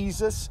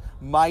Jesus'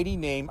 mighty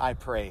name, I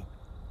pray.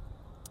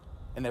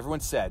 And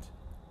everyone said,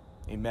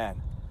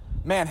 amen.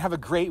 Man, have a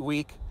great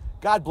week.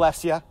 God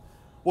bless you.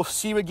 We'll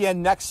see you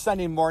again next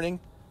Sunday morning.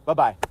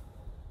 Bye-bye.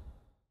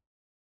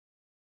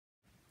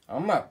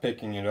 I'm not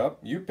picking it up.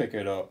 You pick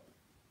it up.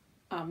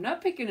 I'm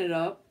not picking it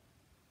up.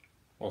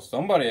 Well,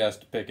 somebody has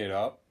to pick it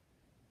up.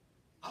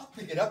 I'll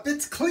pick it up.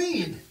 It's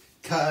clean.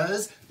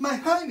 'Cause my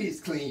hiney's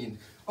clean.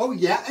 Oh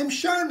yeah, I'm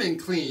Charmin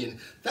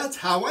clean. That's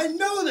how I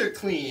know they're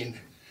clean.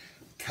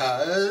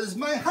 'Cause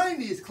my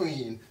hiney's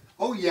clean.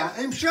 Oh yeah,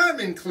 I'm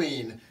Charmin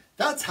clean.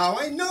 That's how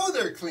I know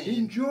they're clean.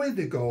 Enjoy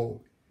the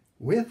go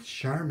with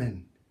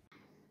Charmin.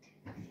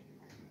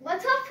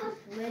 What's up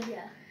with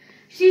Lydia?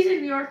 She's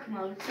in York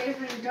mode,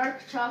 savoring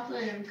dark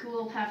chocolate and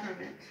cool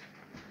peppermint.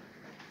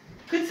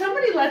 Could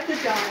somebody let the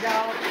dog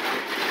out?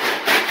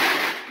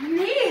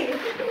 Me?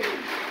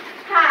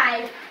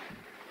 Hi.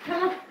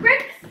 Come on,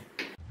 Bricks.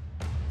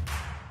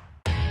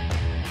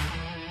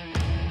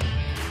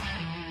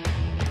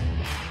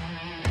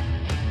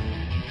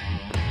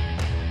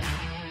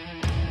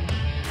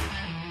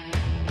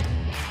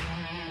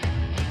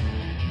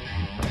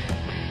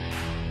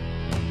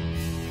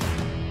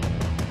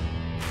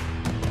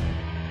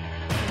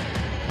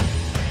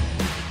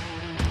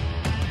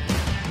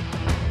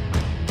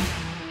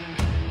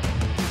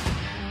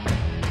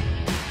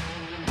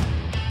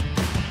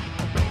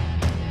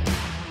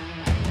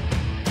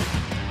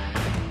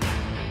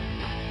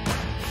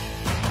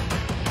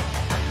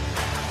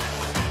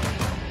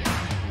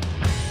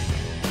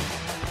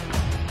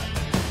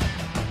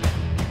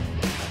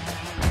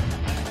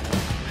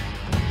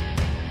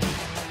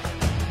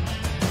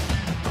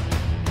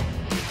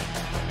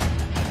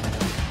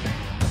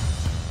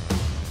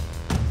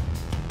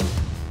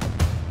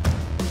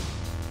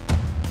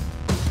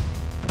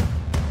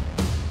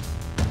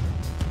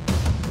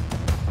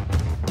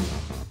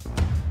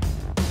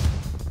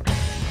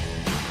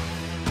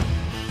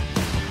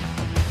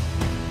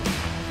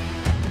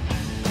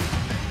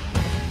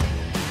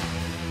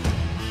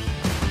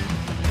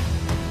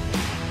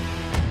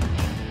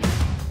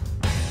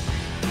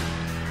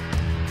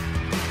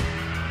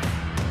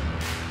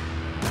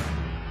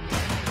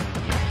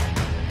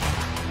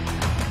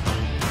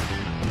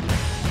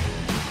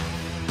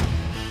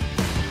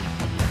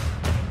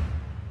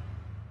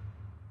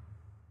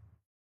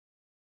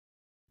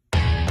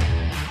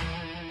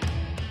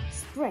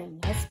 Spring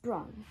has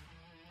sprung,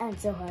 and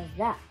so has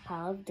that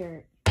pile of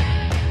dirt.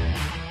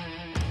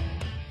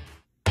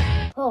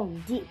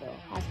 Home Depot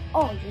has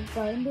all your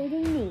garden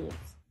building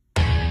needs.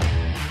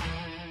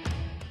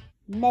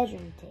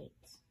 Measuring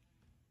tapes,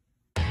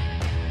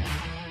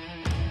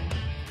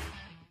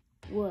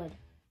 wood,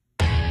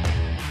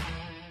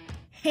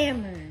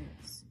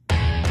 hammers,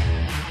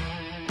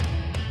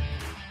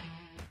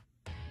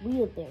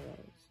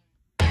 wheelbarrows,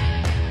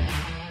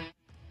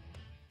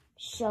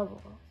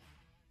 shovels,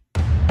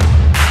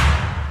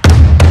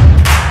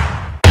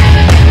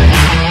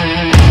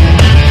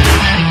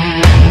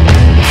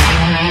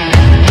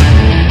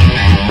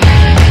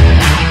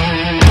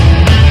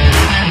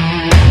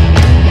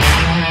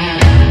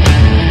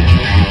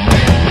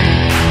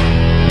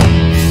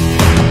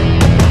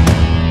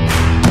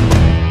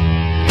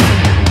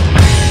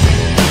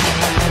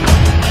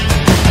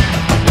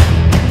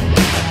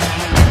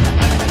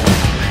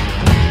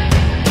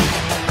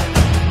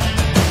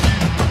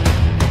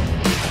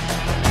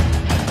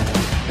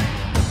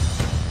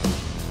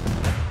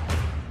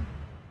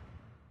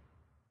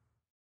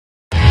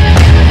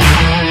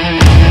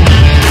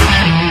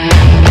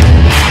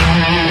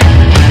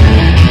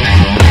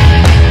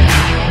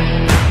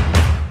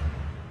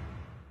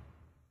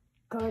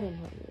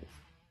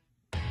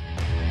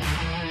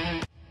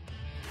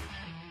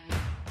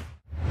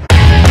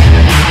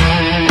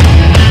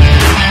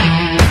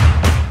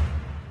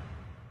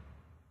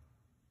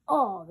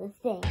 all the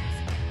things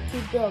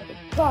to build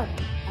the garden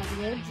of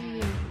your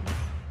dreams.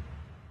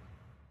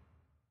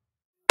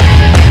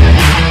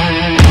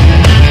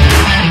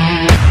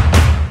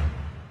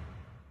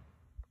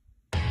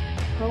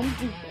 Home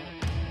Depot.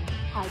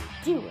 How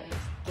doers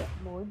get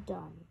more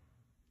done.